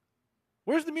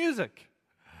 Where's the music?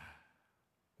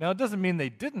 Now, it doesn't mean they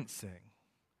didn't sing,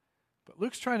 but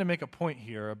Luke's trying to make a point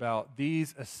here about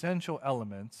these essential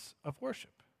elements of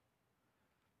worship.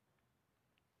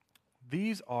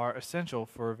 These are essential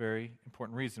for a very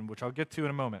important reason, which I'll get to in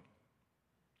a moment.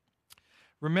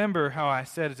 Remember how I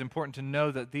said it's important to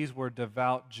know that these were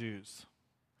devout Jews.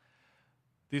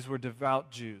 These were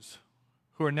devout Jews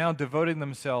who are now devoting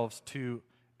themselves to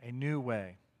a new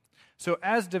way. So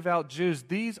as devout Jews,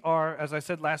 these are, as I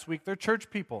said last week, they're church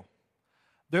people.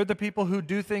 They're the people who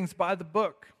do things by the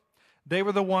book. They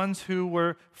were the ones who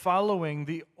were following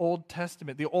the Old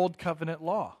Testament, the Old Covenant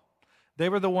law. They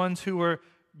were the ones who were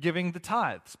giving the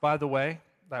tithes. By the way,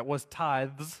 that was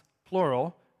tithes,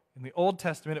 plural. In the Old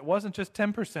Testament, it wasn't just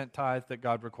 10% tithe that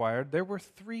God required. There were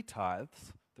 3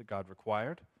 tithes that God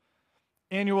required.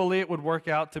 Annually, it would work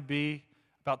out to be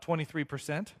about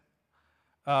 23%.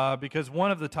 Because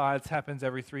one of the tithes happens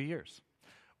every 3 years.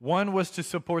 One was to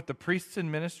support the priests in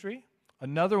ministry.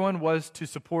 Another one was to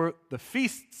support the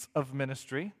feasts of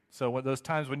ministry. So those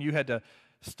times when you had to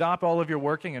stop all of your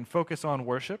working and focus on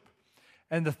worship.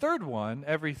 And the third one,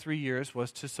 every 3 years,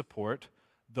 was to support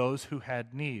those who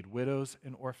had need, widows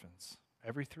and orphans.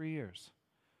 Every 3 years.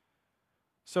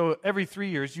 So every 3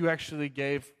 years, you actually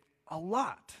gave a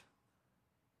lot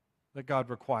that God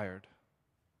required.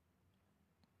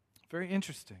 Very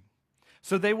interesting.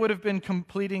 So they would have been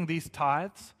completing these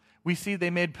tithes. We see they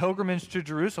made pilgrimage to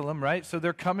Jerusalem, right? So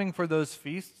they're coming for those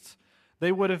feasts.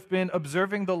 They would have been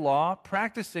observing the law,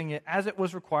 practicing it as it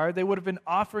was required. They would have been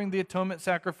offering the atonement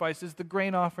sacrifices, the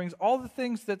grain offerings, all the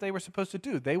things that they were supposed to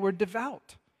do. They were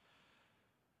devout.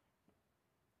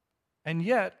 And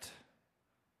yet,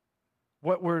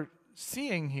 what we're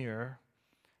seeing here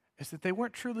is that they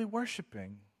weren't truly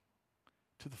worshiping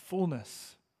to the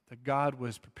fullness that God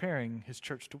was preparing his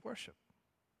church to worship.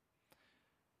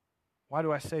 Why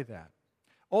do I say that?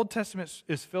 Old Testament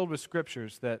is filled with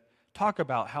scriptures that talk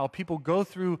about how people go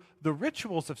through the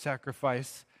rituals of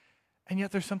sacrifice, and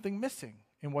yet there's something missing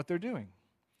in what they're doing.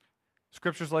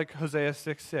 Scriptures like Hosea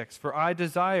 6:6, "For I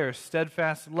desire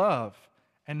steadfast love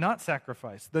and not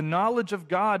sacrifice, the knowledge of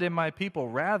God in my people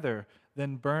rather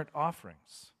than burnt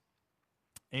offerings."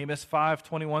 Amos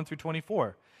 5:21 through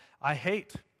 24,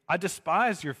 I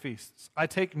despise your feasts. I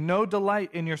take no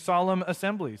delight in your solemn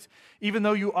assemblies. Even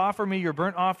though you offer me your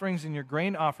burnt offerings and your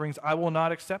grain offerings, I will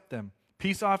not accept them.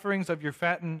 Peace offerings of your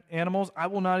fattened animals, I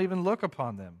will not even look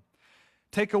upon them.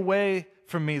 Take away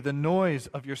from me the noise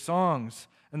of your songs,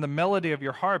 and the melody of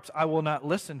your harps I will not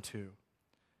listen to.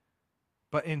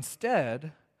 But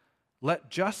instead, Let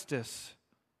justice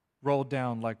roll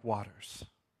down like waters,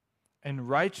 and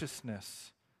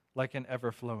righteousness like an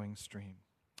ever-flowing stream.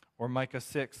 Or Micah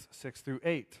 6, 6 through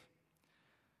 8.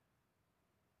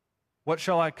 With what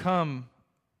shall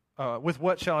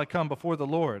I come before the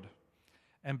Lord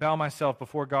and bow myself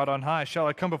before God on high? Shall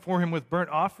I come before him with burnt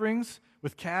offerings,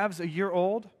 with calves a year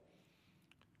old?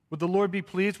 Would the Lord be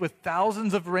pleased with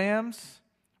thousands of rams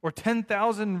or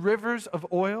 10,000 rivers of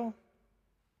oil?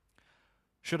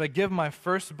 Should I give my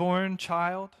firstborn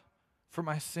child for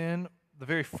my sin, the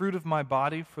very fruit of my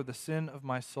body for the sin of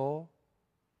my soul?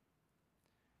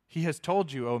 He has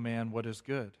told you, O man, what is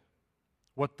good.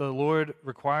 What the Lord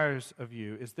requires of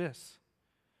you is this: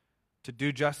 to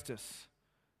do justice,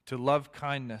 to love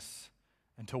kindness,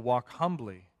 and to walk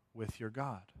humbly with your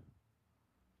God.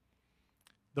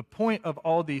 The point of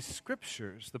all these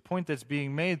scriptures, the point that's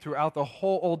being made throughout the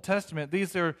whole Old Testament,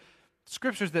 these are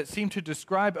scriptures that seem to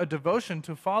describe a devotion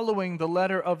to following the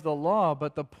letter of the law,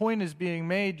 but the point is being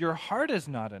made, your heart is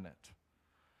not in it.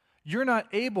 You're not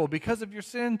able, because of your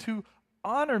sin, to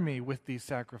honor me with these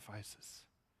sacrifices.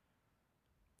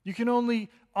 You can only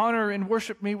honor and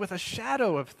worship me with a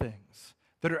shadow of things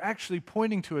that are actually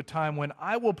pointing to a time when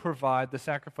I will provide the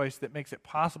sacrifice that makes it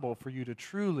possible for you to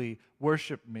truly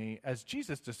worship me, as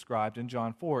Jesus described in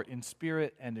John 4, in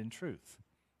spirit and in truth.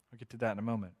 I'll get to that in a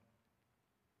moment.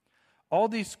 All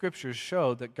these scriptures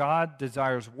show that God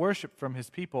desires worship from his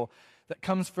people that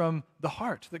comes from the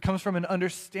heart, that comes from an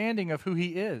understanding of who he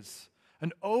is,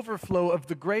 an overflow of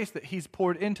the grace that he's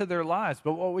poured into their lives.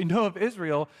 But what we know of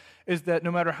Israel is that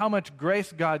no matter how much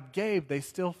grace God gave, they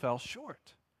still fell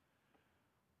short.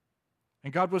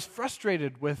 And God was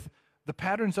frustrated with the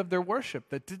patterns of their worship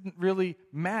that didn't really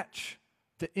match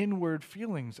the inward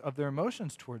feelings of their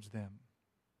emotions towards them.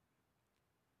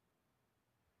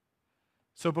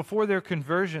 So before their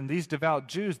conversion, these devout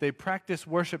Jews, they practiced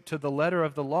worship to the letter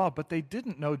of the law, but they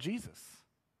didn't know Jesus.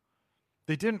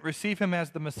 They didn't receive him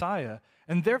as the Messiah,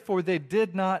 and therefore they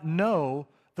did not know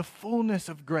the fullness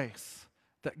of grace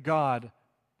that God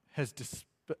has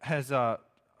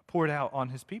poured out on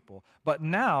his people. But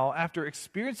now, after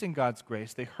experiencing God's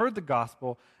grace, they heard the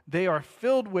gospel, they are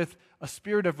filled with a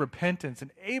spirit of repentance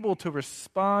and able to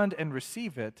respond and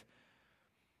receive it.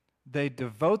 They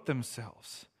devote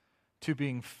themselves to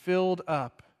being filled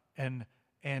up and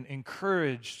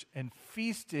encouraged and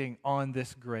feasting on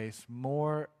this grace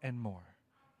more and more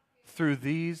through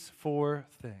these four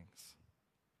things.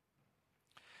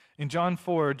 In John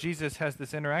 4, Jesus has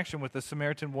this interaction with the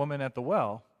Samaritan woman at the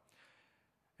well,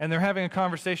 and they're having a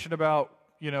conversation about,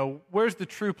 where's the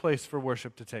true place for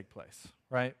worship to take place,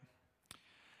 right?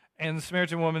 And the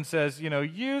Samaritan woman says,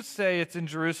 you say it's in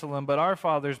Jerusalem, but our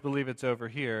fathers believe it's over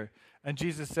here. And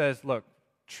Jesus says, look,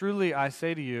 truly I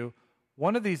say to you,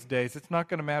 one of these days it's not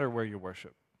going to matter where you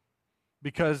worship,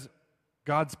 because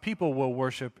God's people will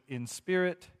worship in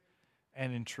spirit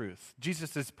and in truth.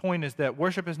 Jesus' point is that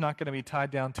worship is not going to be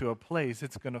tied down to a place.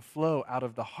 It's going to flow out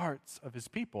of the hearts of his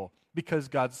people, because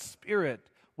God's Spirit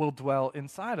will dwell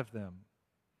inside of them.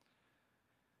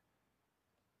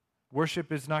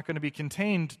 Worship is not going to be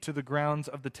contained to the grounds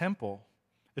of the temple.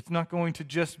 It's not going to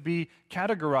just be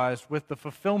categorized with the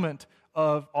fulfillment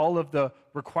of all of the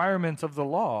requirements of the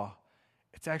law.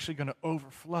 It's actually going to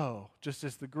overflow, just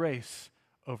as the grace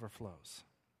overflows.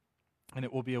 And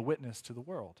it will be a witness to the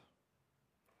world.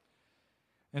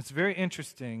 And it's very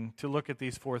interesting to look at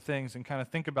these four things and kind of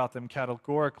think about them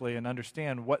categorically and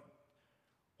understand what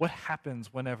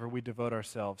happens whenever we devote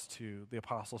ourselves to the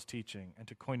apostles' teaching and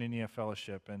to koinonia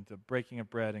fellowship and to breaking of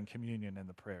bread and communion and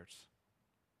the prayers.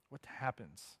 What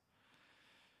happens?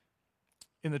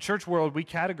 In the church world, we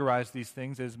categorize these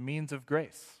things as means of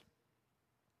grace.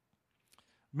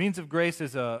 Means of grace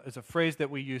is a phrase that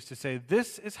we use to say,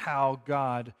 this is how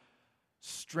God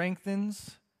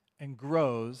strengthens and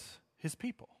grows his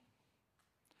people.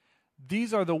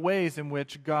 These are the ways in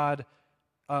which God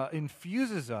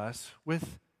infuses us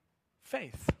with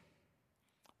faith.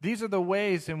 These are the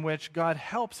ways in which God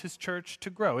helps his church to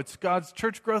grow. It's God's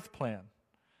church growth plan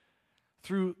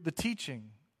through the teaching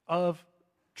of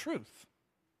truth,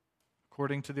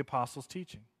 according to the apostles'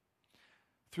 teaching,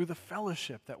 through the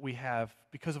fellowship that we have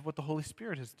because of what the Holy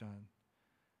Spirit has done.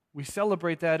 We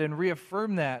celebrate that and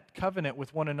reaffirm that covenant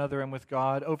with one another and with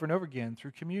God over and over again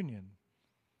through communion.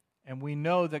 And we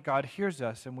know that God hears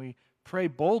us, and we pray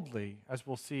boldly, as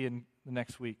we'll see in the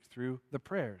next week, through the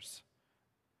prayers.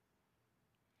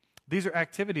 These are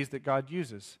activities that God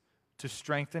uses to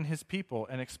strengthen his people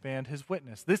and expand his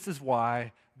witness. This is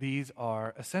why these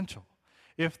are essential.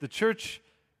 If the church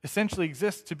essentially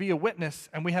exists to be a witness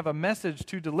and we have a message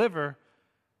to deliver,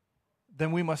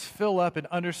 then we must fill up and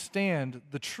understand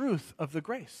the truth of the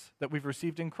grace that we've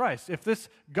received in Christ. If this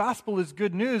gospel is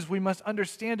good news, we must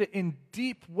understand it in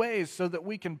deep ways so that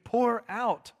we can pour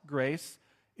out grace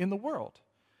in the world.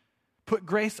 Put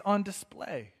grace on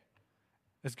display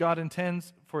as God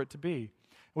intends for it to be.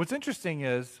 What's interesting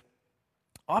is,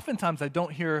 oftentimes I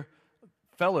don't hear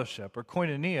fellowship or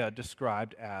koinonia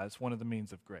described as one of the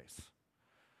means of grace.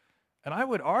 And I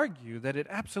would argue that it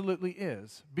absolutely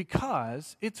is,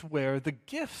 because it's where the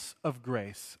gifts of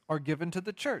grace are given to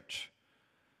the church.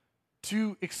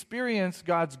 To experience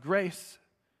God's grace,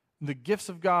 the gifts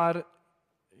of God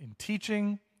in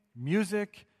teaching,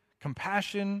 music,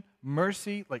 compassion,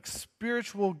 mercy, like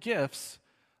spiritual gifts,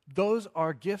 those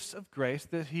are gifts of grace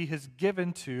that He has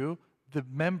given to the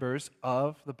members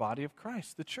of the body of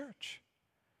Christ, the church.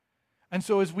 And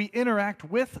so as we interact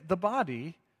with the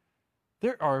body,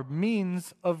 there are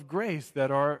means of grace that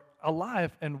are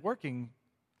alive and working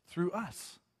through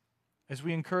us as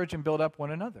we encourage and build up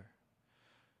one another.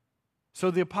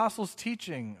 So the apostles'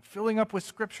 teaching, filling up with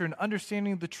Scripture and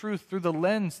understanding the truth through the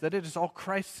lens that it is all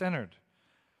Christ-centered.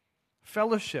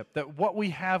 Fellowship, that what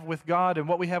we have with God and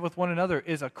what we have with one another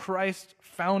is a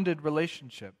Christ-founded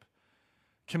relationship.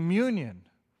 Communion,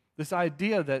 this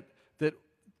idea that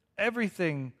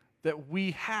everything that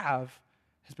we have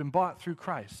has been bought through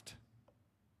Christ.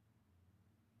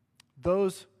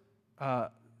 Those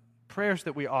prayers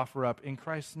that we offer up in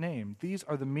Christ's name, these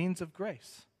are the means of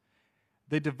grace.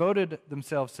 They devoted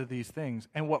themselves to these things,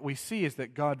 and what we see is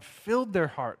that God filled their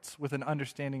hearts with an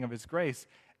understanding of His grace,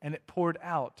 and it poured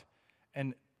out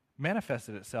and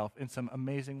manifested itself in some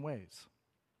amazing ways.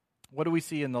 What do we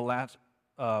see in the last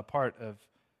part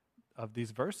of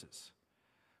these verses?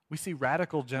 We see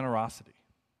radical generosity.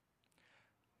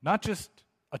 Not just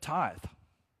a tithe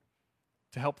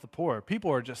to help the poor.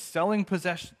 People are just selling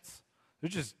possessions. They're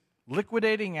just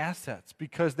liquidating assets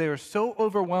because they are so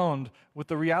overwhelmed with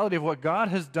the reality of what God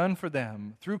has done for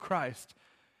them through Christ,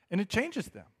 and it changes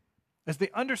them. As they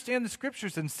understand the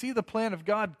Scriptures and see the plan of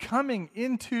God coming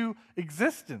into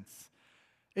existence,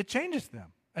 it changes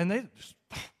them. And they just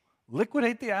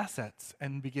liquidate the assets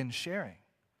and begin sharing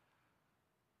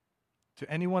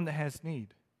to anyone that has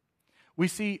need. We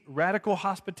see radical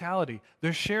hospitality.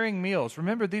 They're sharing meals.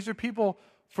 Remember, these are people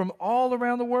from all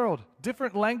around the world,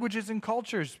 different languages and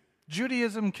cultures.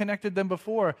 Judaism connected them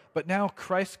before, but now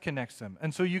Christ connects them.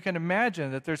 And so you can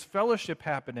imagine that there's fellowship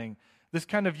happening. This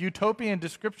kind of utopian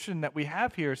description that we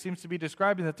have here seems to be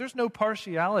describing that there's no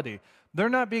partiality. They're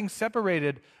not being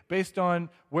separated based on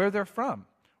where they're from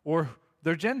or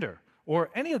their gender or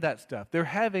any of that stuff. They're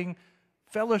having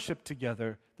fellowship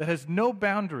together that has no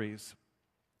boundaries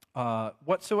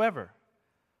whatsoever.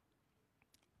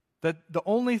 That the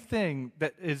only thing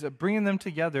that is bringing them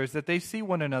together is that they see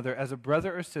one another as a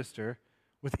brother or sister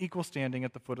with equal standing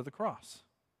at the foot of the cross.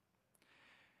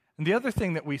 And the other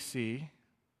thing that we see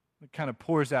that kind of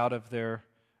pours out of their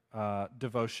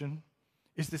devotion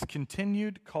is this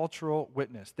continued cultural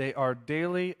witness. They are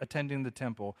daily attending the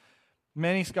temple.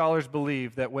 Many scholars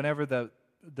believe that whenever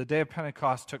the day of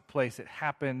Pentecost took place, it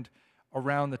happened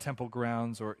around the temple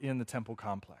grounds or in the temple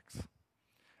complex.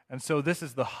 And so this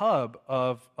is the hub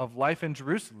of life in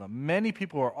Jerusalem. Many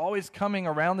people are always coming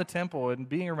around the temple and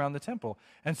being around the temple.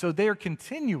 And so they are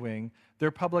continuing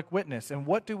their public witness. And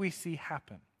what do we see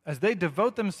happen? As they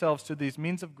devote themselves to these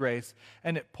means of grace,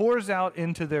 and it pours out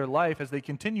into their life as they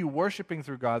continue worshiping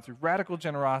through God, through radical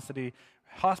generosity,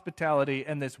 hospitality,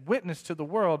 and this witness to the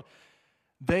world,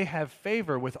 they have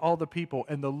favor with all the people,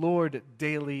 and the Lord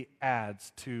daily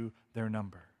adds to their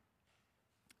number.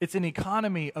 It's an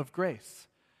economy of grace.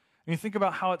 And you think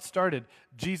about how it started.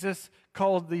 Jesus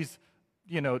called these,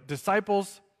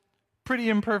 disciples pretty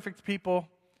imperfect people.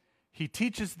 He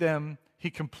teaches them. He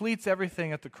completes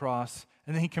everything at the cross,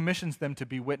 and then He commissions them to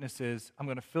be witnesses. I'm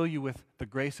going to fill you with the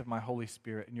grace of my Holy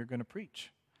Spirit, and you're going to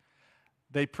preach.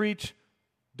 They preach.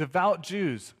 Devout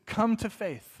Jews come to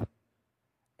faith.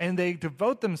 And they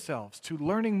devote themselves to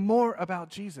learning more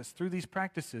about Jesus through these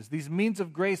practices. These means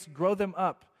of grace grow them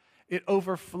up. It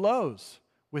overflows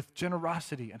with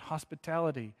generosity and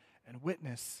hospitality and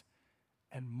witness,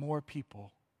 and more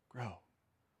people grow.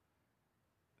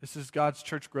 This is God's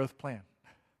church growth plan.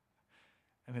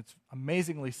 And it's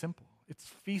amazingly simple. It's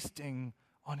feasting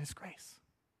on His grace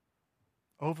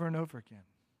over and over again.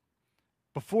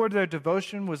 Before, their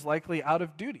devotion was likely out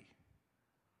of duty.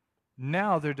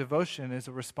 Now their devotion is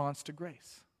a response to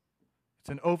grace. It's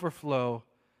an overflow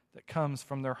that comes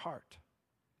from their heart.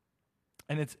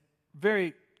 And it's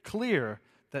very clear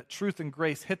that truth and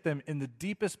grace hit them in the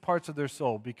deepest parts of their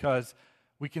soul, because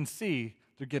we can see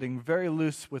they're getting very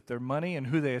loose with their money and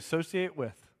who they associate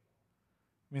with.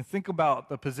 I mean, think about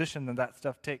the position that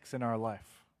stuff takes in our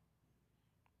life.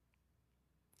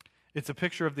 It's a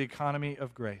picture of the economy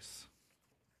of grace.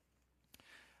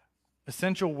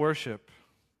 Essential worship,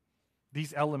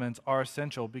 these elements are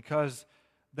essential because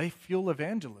they fuel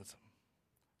evangelism.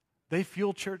 They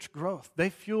fuel church growth. They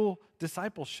fuel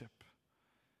discipleship.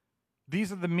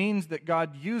 These are the means that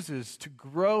God uses to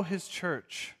grow his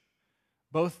church,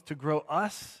 both to grow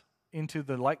us into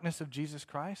the likeness of Jesus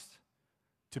Christ,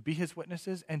 to be his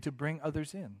witnesses, and to bring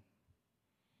others in.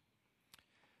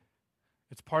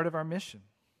 It's part of our mission.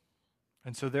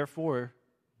 And so therefore,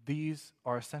 these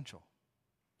are essential.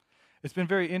 It's been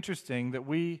very interesting that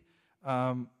we,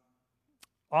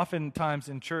 oftentimes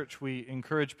in church, we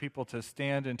encourage people to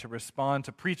stand and to respond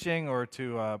to preaching or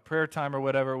to prayer time or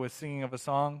whatever with singing of a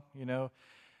song, you know.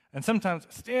 And sometimes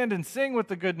stand and sing with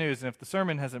the good news. And if the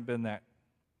sermon hasn't been that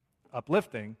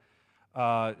uplifting,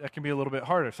 that can be a little bit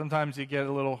harder. Sometimes you get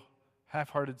a little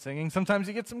half-hearted singing. Sometimes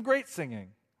you get some great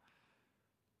singing.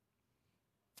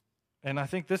 And I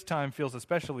think this time feels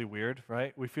especially weird,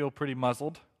 right? We feel pretty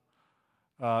muzzled,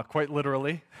 quite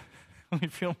literally. We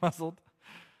feel muzzled.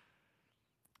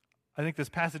 I think this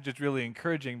passage is really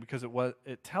encouraging because what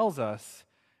it tells us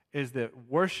is that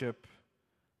worship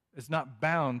is not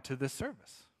bound to this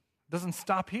service. It doesn't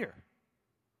stop here,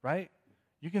 right?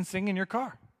 You can sing in your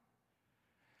car.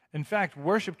 In fact,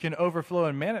 worship can overflow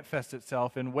and manifest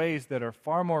itself in ways that are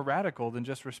far more radical than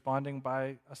just responding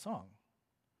by a song.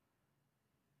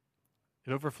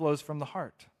 It overflows from the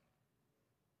heart.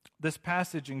 This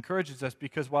passage encourages us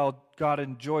because while God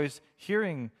enjoys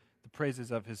hearing the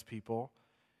praises of his people,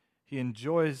 he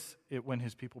enjoys it when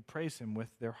his people praise him with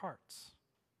their hearts.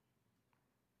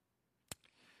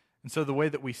 And so the way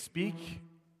that we speak,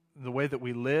 the way that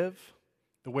we live,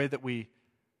 the way that we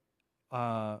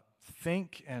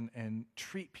think and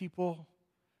treat people,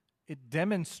 it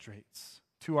demonstrates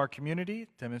to our community,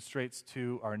 it demonstrates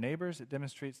to our neighbors, it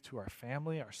demonstrates to our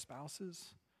family, our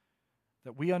spouses,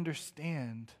 that we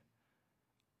understand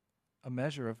a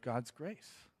measure of God's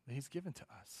grace that he's given to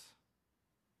us.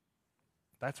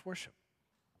 That's worship.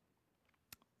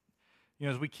 You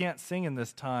know, as we can't sing in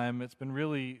this time, it's been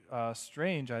really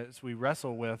strange as we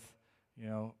wrestle with, you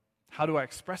know, how do I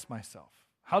express myself?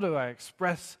 How do I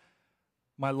express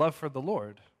my love for the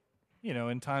Lord? You know,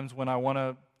 in times when I want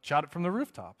to shout it from the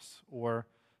rooftops or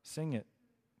sing it.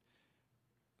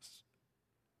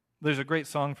 There's a great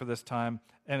song for this time,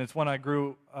 and it's one I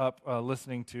grew up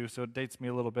listening to, so it dates me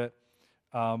a little bit.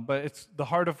 But it's The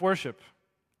Heart of Worship.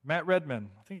 Matt Redman.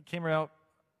 I think it came out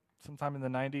sometime in the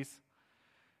 90s.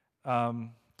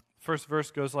 First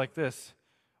verse goes like this: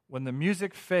 when the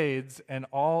music fades and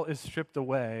all is stripped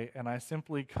away, and I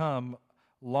simply come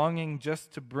longing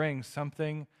just to bring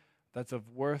something that's of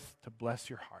worth to bless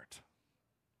your heart.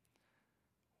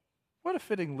 What a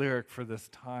fitting lyric for this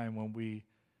time when we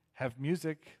have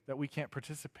music that we can't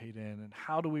participate in, and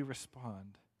how do we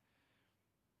respond?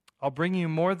 I'll bring you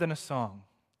more than a song,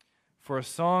 for a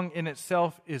song in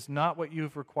itself is not what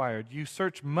you've required. You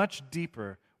search much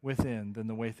deeper within than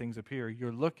the way things appear.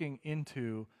 You're looking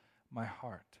into my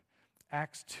heart.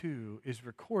 Acts 2 is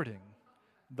recording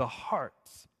the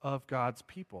hearts of God's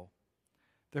people.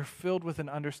 They're filled with an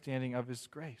understanding of his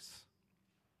grace.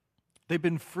 They've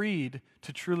been freed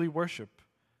to truly worship.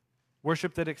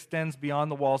 Worship that extends beyond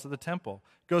the walls of the temple,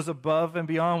 goes above and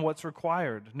beyond what's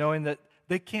required, knowing that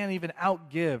they can't even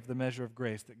outgive the measure of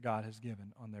grace that God has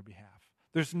given on their behalf.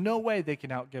 There's no way they can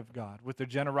outgive God with their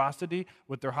generosity,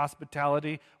 with their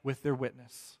hospitality, with their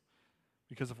witness,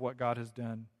 because of what God has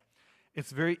done.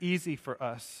 It's very easy for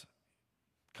us,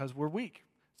 because we're weak,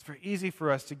 it's very easy for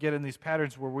us to get in these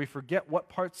patterns where we forget what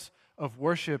parts of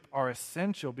worship are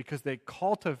essential because they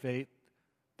cultivate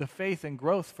the faith and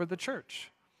growth for the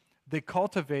church. They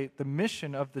cultivate the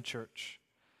mission of the church.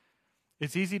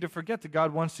 It's easy to forget that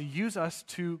God wants to use us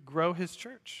to grow his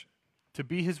church, to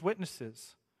be his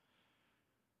witnesses.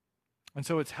 And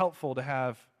so it's helpful to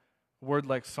have a word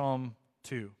like Psalm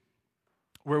 2,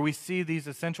 where we see these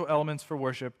essential elements for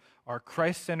worship are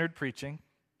Christ-centered preaching,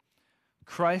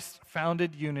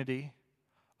 Christ-founded unity,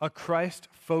 a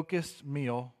Christ-focused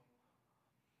meal,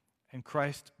 and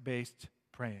Christ-based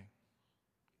praying.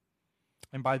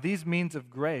 And by these means of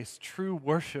grace, true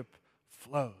worship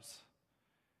flows.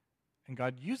 And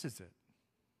God uses it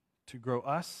to grow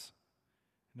us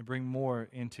and to bring more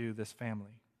into this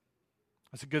family.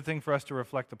 That's a good thing for us to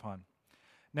reflect upon.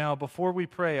 Now, before we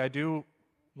pray, I do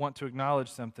want to acknowledge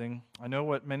something. I know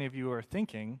what many of you are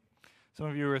thinking. Some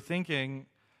of you are thinking,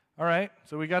 all right,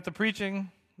 so we got the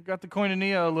preaching, we got the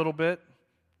koinonia a little bit,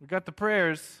 we got the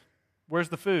prayers, where's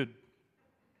the food?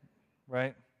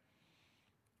 Right?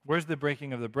 Where's the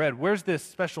breaking of the bread? Where's this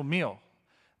special meal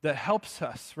that helps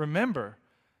us remember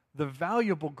the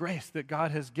valuable grace that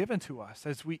God has given to us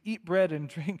as we eat bread and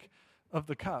drink of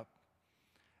the cup?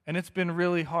 And it's been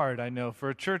really hard, I know, for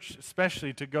a church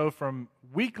especially to go from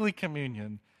weekly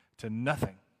communion to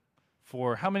nothing.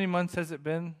 For how many months has it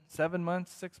been? 7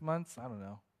 months? 6 months? I don't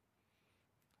know.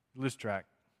 Lose track.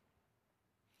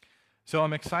 So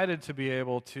I'm excited to be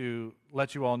able to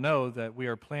let you all know that we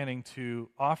are planning to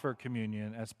offer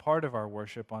communion as part of our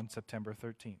worship on September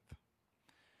 13th.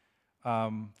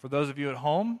 For those of you at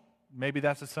home, maybe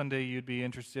that's a Sunday you'd be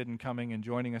interested in coming and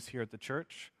joining us here at the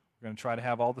church. We're going to try to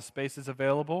have all the spaces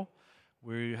available.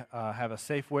 We have a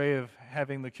safe way of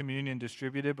having the communion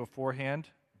distributed beforehand,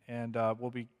 and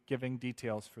we'll be giving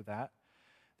details for that.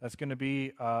 That's going to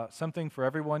be something for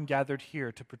everyone gathered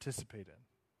here to participate in.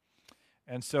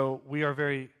 And so we are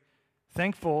very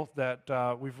thankful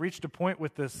that we've reached a point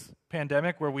with this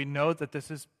pandemic where we know that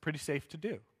this is pretty safe to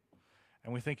do.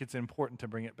 And we think it's important to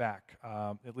bring it back,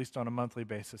 at least on a monthly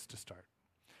basis to start.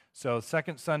 So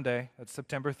second Sunday, that's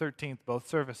September 13th, both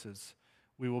services,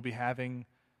 we will be having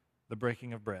the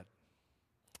breaking of bread.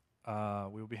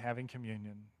 We will be having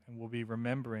communion, and we'll be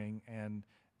remembering and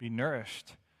be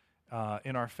nourished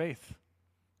in our faith,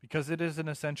 because it is an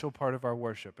essential part of our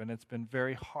worship, and it's been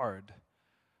very hard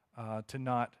to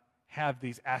not have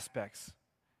these aspects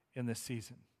in this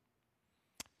season.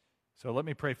 So let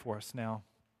me pray for us now.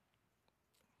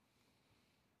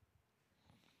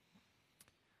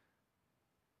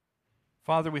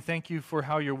 Father, we thank you for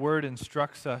how your word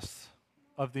instructs us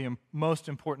of the most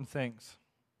important things.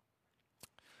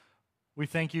 We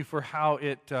thank you for how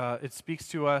it speaks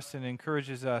to us and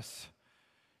encourages us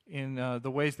in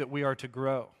the ways that we are to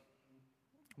grow.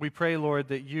 We pray, Lord,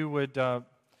 that you would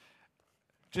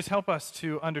just help us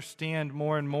to understand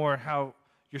more and more how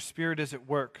your Spirit is at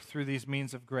work through these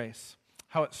means of grace,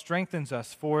 how it strengthens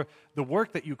us for the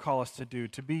work that you call us to do,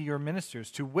 to be your ministers,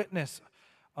 to witness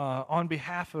on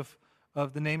behalf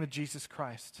of the name of Jesus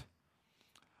Christ.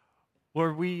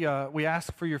 Lord, we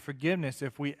ask for your forgiveness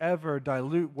if we ever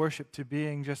dilute worship to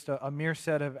being just a mere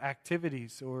set of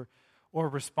activities or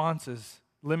responses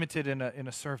limited in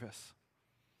a service.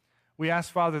 We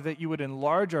ask, Father, that you would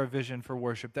enlarge our vision for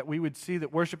worship, that we would see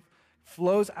that worship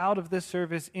flows out of this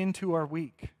service into our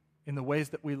week in the ways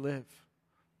that we live.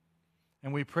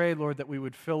 And we pray, Lord, that we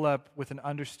would fill up with an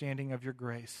understanding of your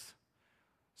grace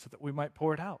so that we might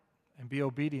pour it out and be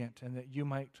obedient, and that you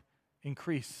might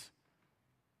increase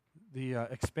the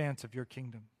expanse of your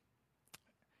kingdom.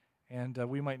 And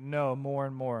we might know more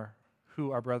and more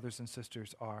who our brothers and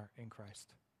sisters are in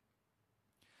Christ.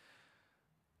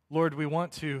 Lord, we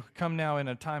want to come now in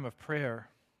a time of prayer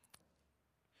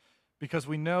because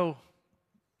we know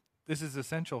this is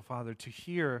essential, Father, to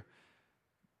hear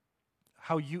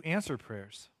how you answer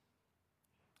prayers.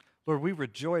 Lord, we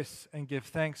rejoice and give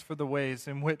thanks for the ways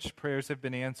in which prayers have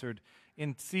been answered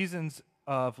in seasons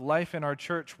of life in our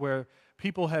church where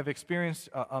people have experienced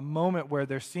a moment where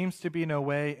there seems to be no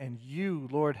way, and you,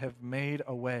 Lord, have made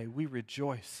a way. We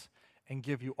rejoice and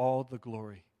give you all the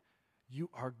glory. You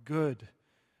are good.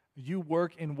 You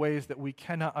work in ways that we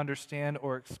cannot understand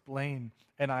or explain.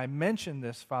 And I mention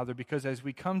this, Father, because as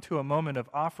we come to a moment of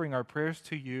offering our prayers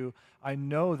to you, I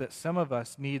know that some of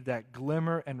us need that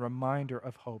glimmer and reminder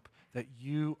of hope that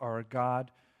you are a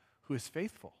God who is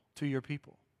faithful to your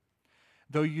people.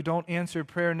 Though you don't answer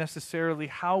prayer necessarily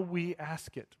how we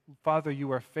ask it, Father,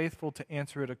 you are faithful to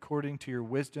answer it according to your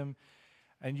wisdom,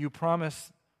 and you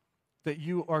promise that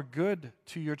you are good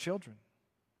to your children.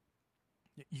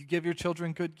 You give your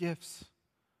children good gifts,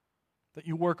 that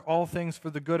you work all things for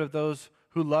the good of those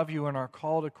who love you and are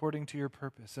called according to your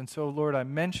purpose. And so, Lord, I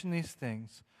mention these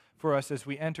things for us as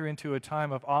we enter into a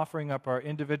time of offering up our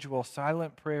individual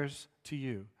silent prayers to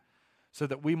you, so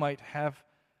that we might have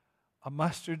a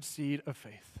mustard seed of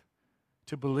faith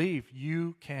to believe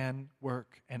you can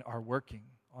work and are working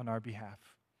on our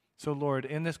behalf. So, Lord,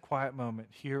 in this quiet moment,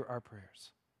 hear our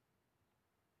prayers.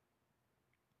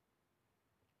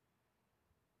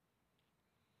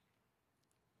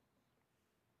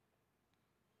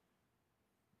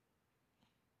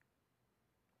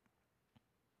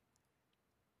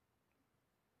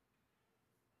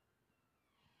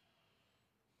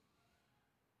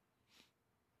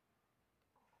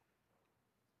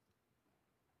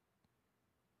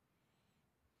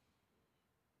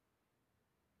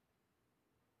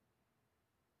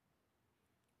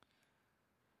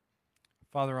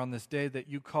 Father, on this day that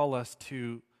you call us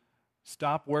to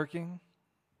stop working,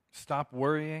 stop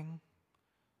worrying,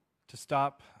 to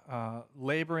stop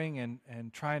laboring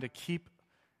and trying to keep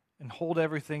and hold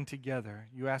everything together,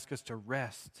 you ask us to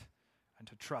rest and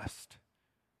to trust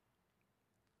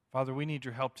Father, we need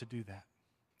your help to do that.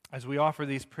 As we offer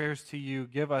these prayers to you,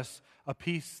 give us a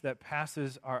peace that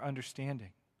passes our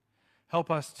understanding.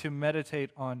 Help us to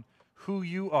meditate on who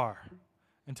you are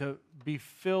and to be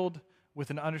filled with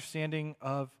an understanding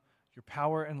of your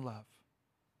power and love.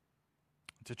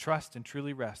 And to trust and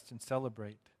truly rest and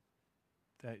celebrate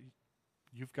that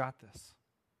you've got this.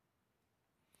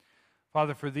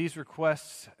 Father, for these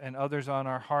requests and others on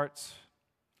our hearts,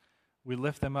 we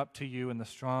lift them up to you in the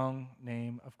strong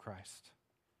name of Christ.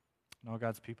 And all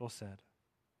God's people said,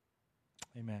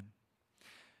 amen.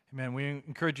 Amen. We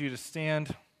encourage you to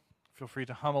stand. Feel free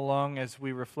to hum along as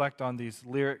we reflect on these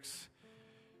lyrics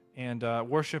and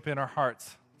worship in our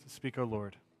hearts. So speak, O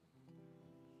Lord.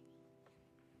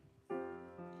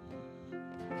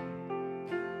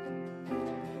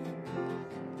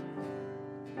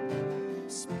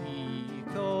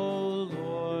 Speak, O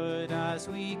Lord, as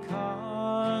we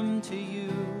come to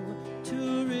you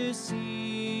to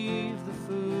receive the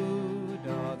food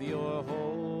of your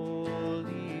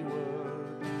holy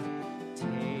word.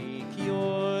 Take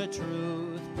your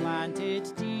truth, plant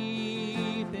it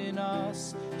deep in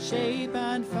us, shape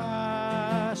and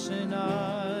fashion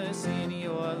us in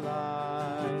your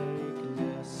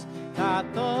likeness,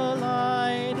 that the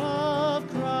light of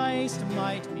Christ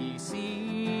might be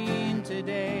seen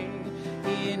today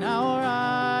in our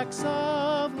acts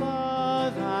of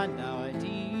love and our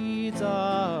deeds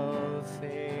of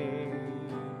faith.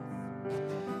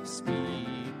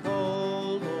 Speak,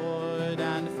 O Lord,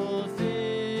 and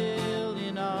fulfill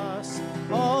in us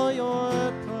all your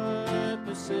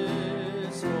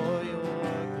purposes for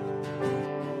your glory.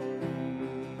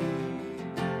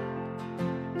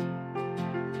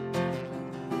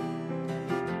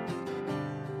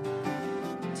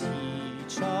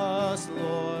 Teach us,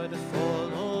 Lord,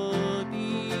 full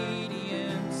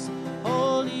obedience,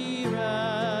 holy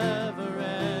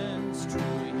reverence, true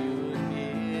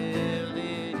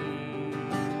humility.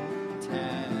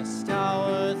 Test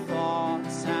our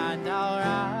thoughts and our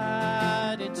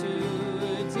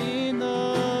attitudes in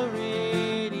the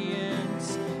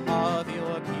radiance of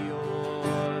your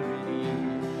purity.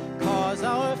 Cause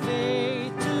our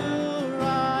faith to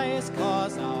rise,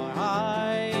 cause our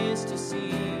eyes to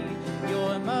see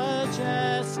your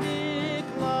majestic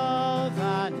love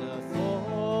and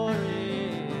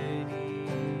authority.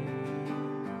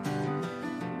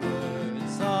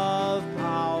 Words of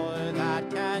power that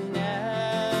can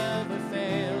never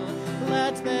fail,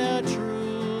 let their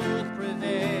truth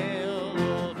prevail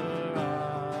over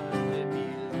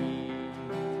unbelief.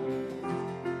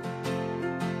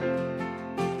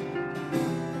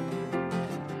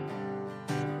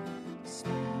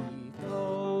 Speak,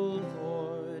 O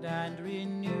Lord, and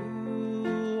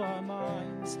renew our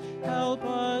minds. Help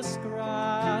us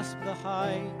grasp the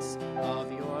heights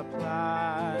of your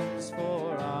plans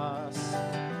for us.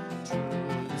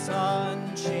 Truths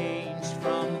unchanged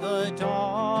from the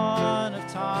dawn of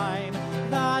time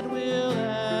that will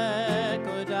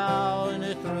echo down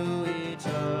through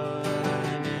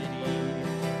eternity.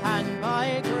 And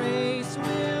by grace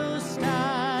we'll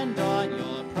stand on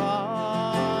your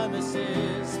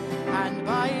promises, and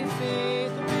by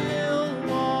faith we'll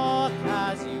walk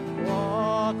as you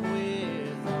walk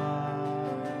with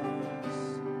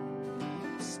us.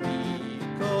 Speak,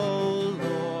 O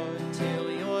Lord,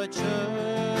 till your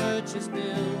church is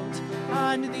built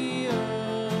and the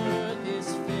earth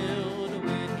is filled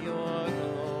with your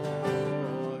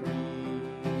glory.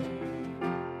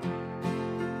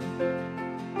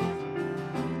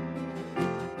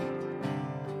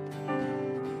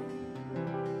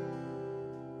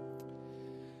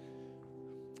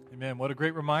 Amen. What a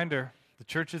great reminder. The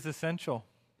church is essential.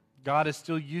 God is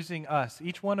still using us,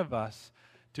 each one of us,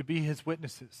 to be his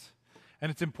witnesses.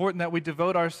 And it's important that we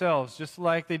devote ourselves, just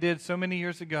like they did so many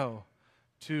years ago,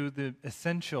 to the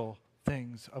essential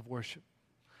things of worship.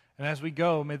 And as we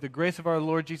go, may the grace of our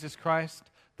Lord Jesus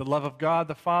Christ, the love of God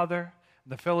the Father,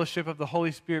 and the fellowship of the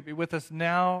Holy Spirit be with us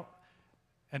now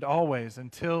and always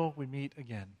until we meet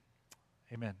again.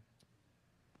 Amen.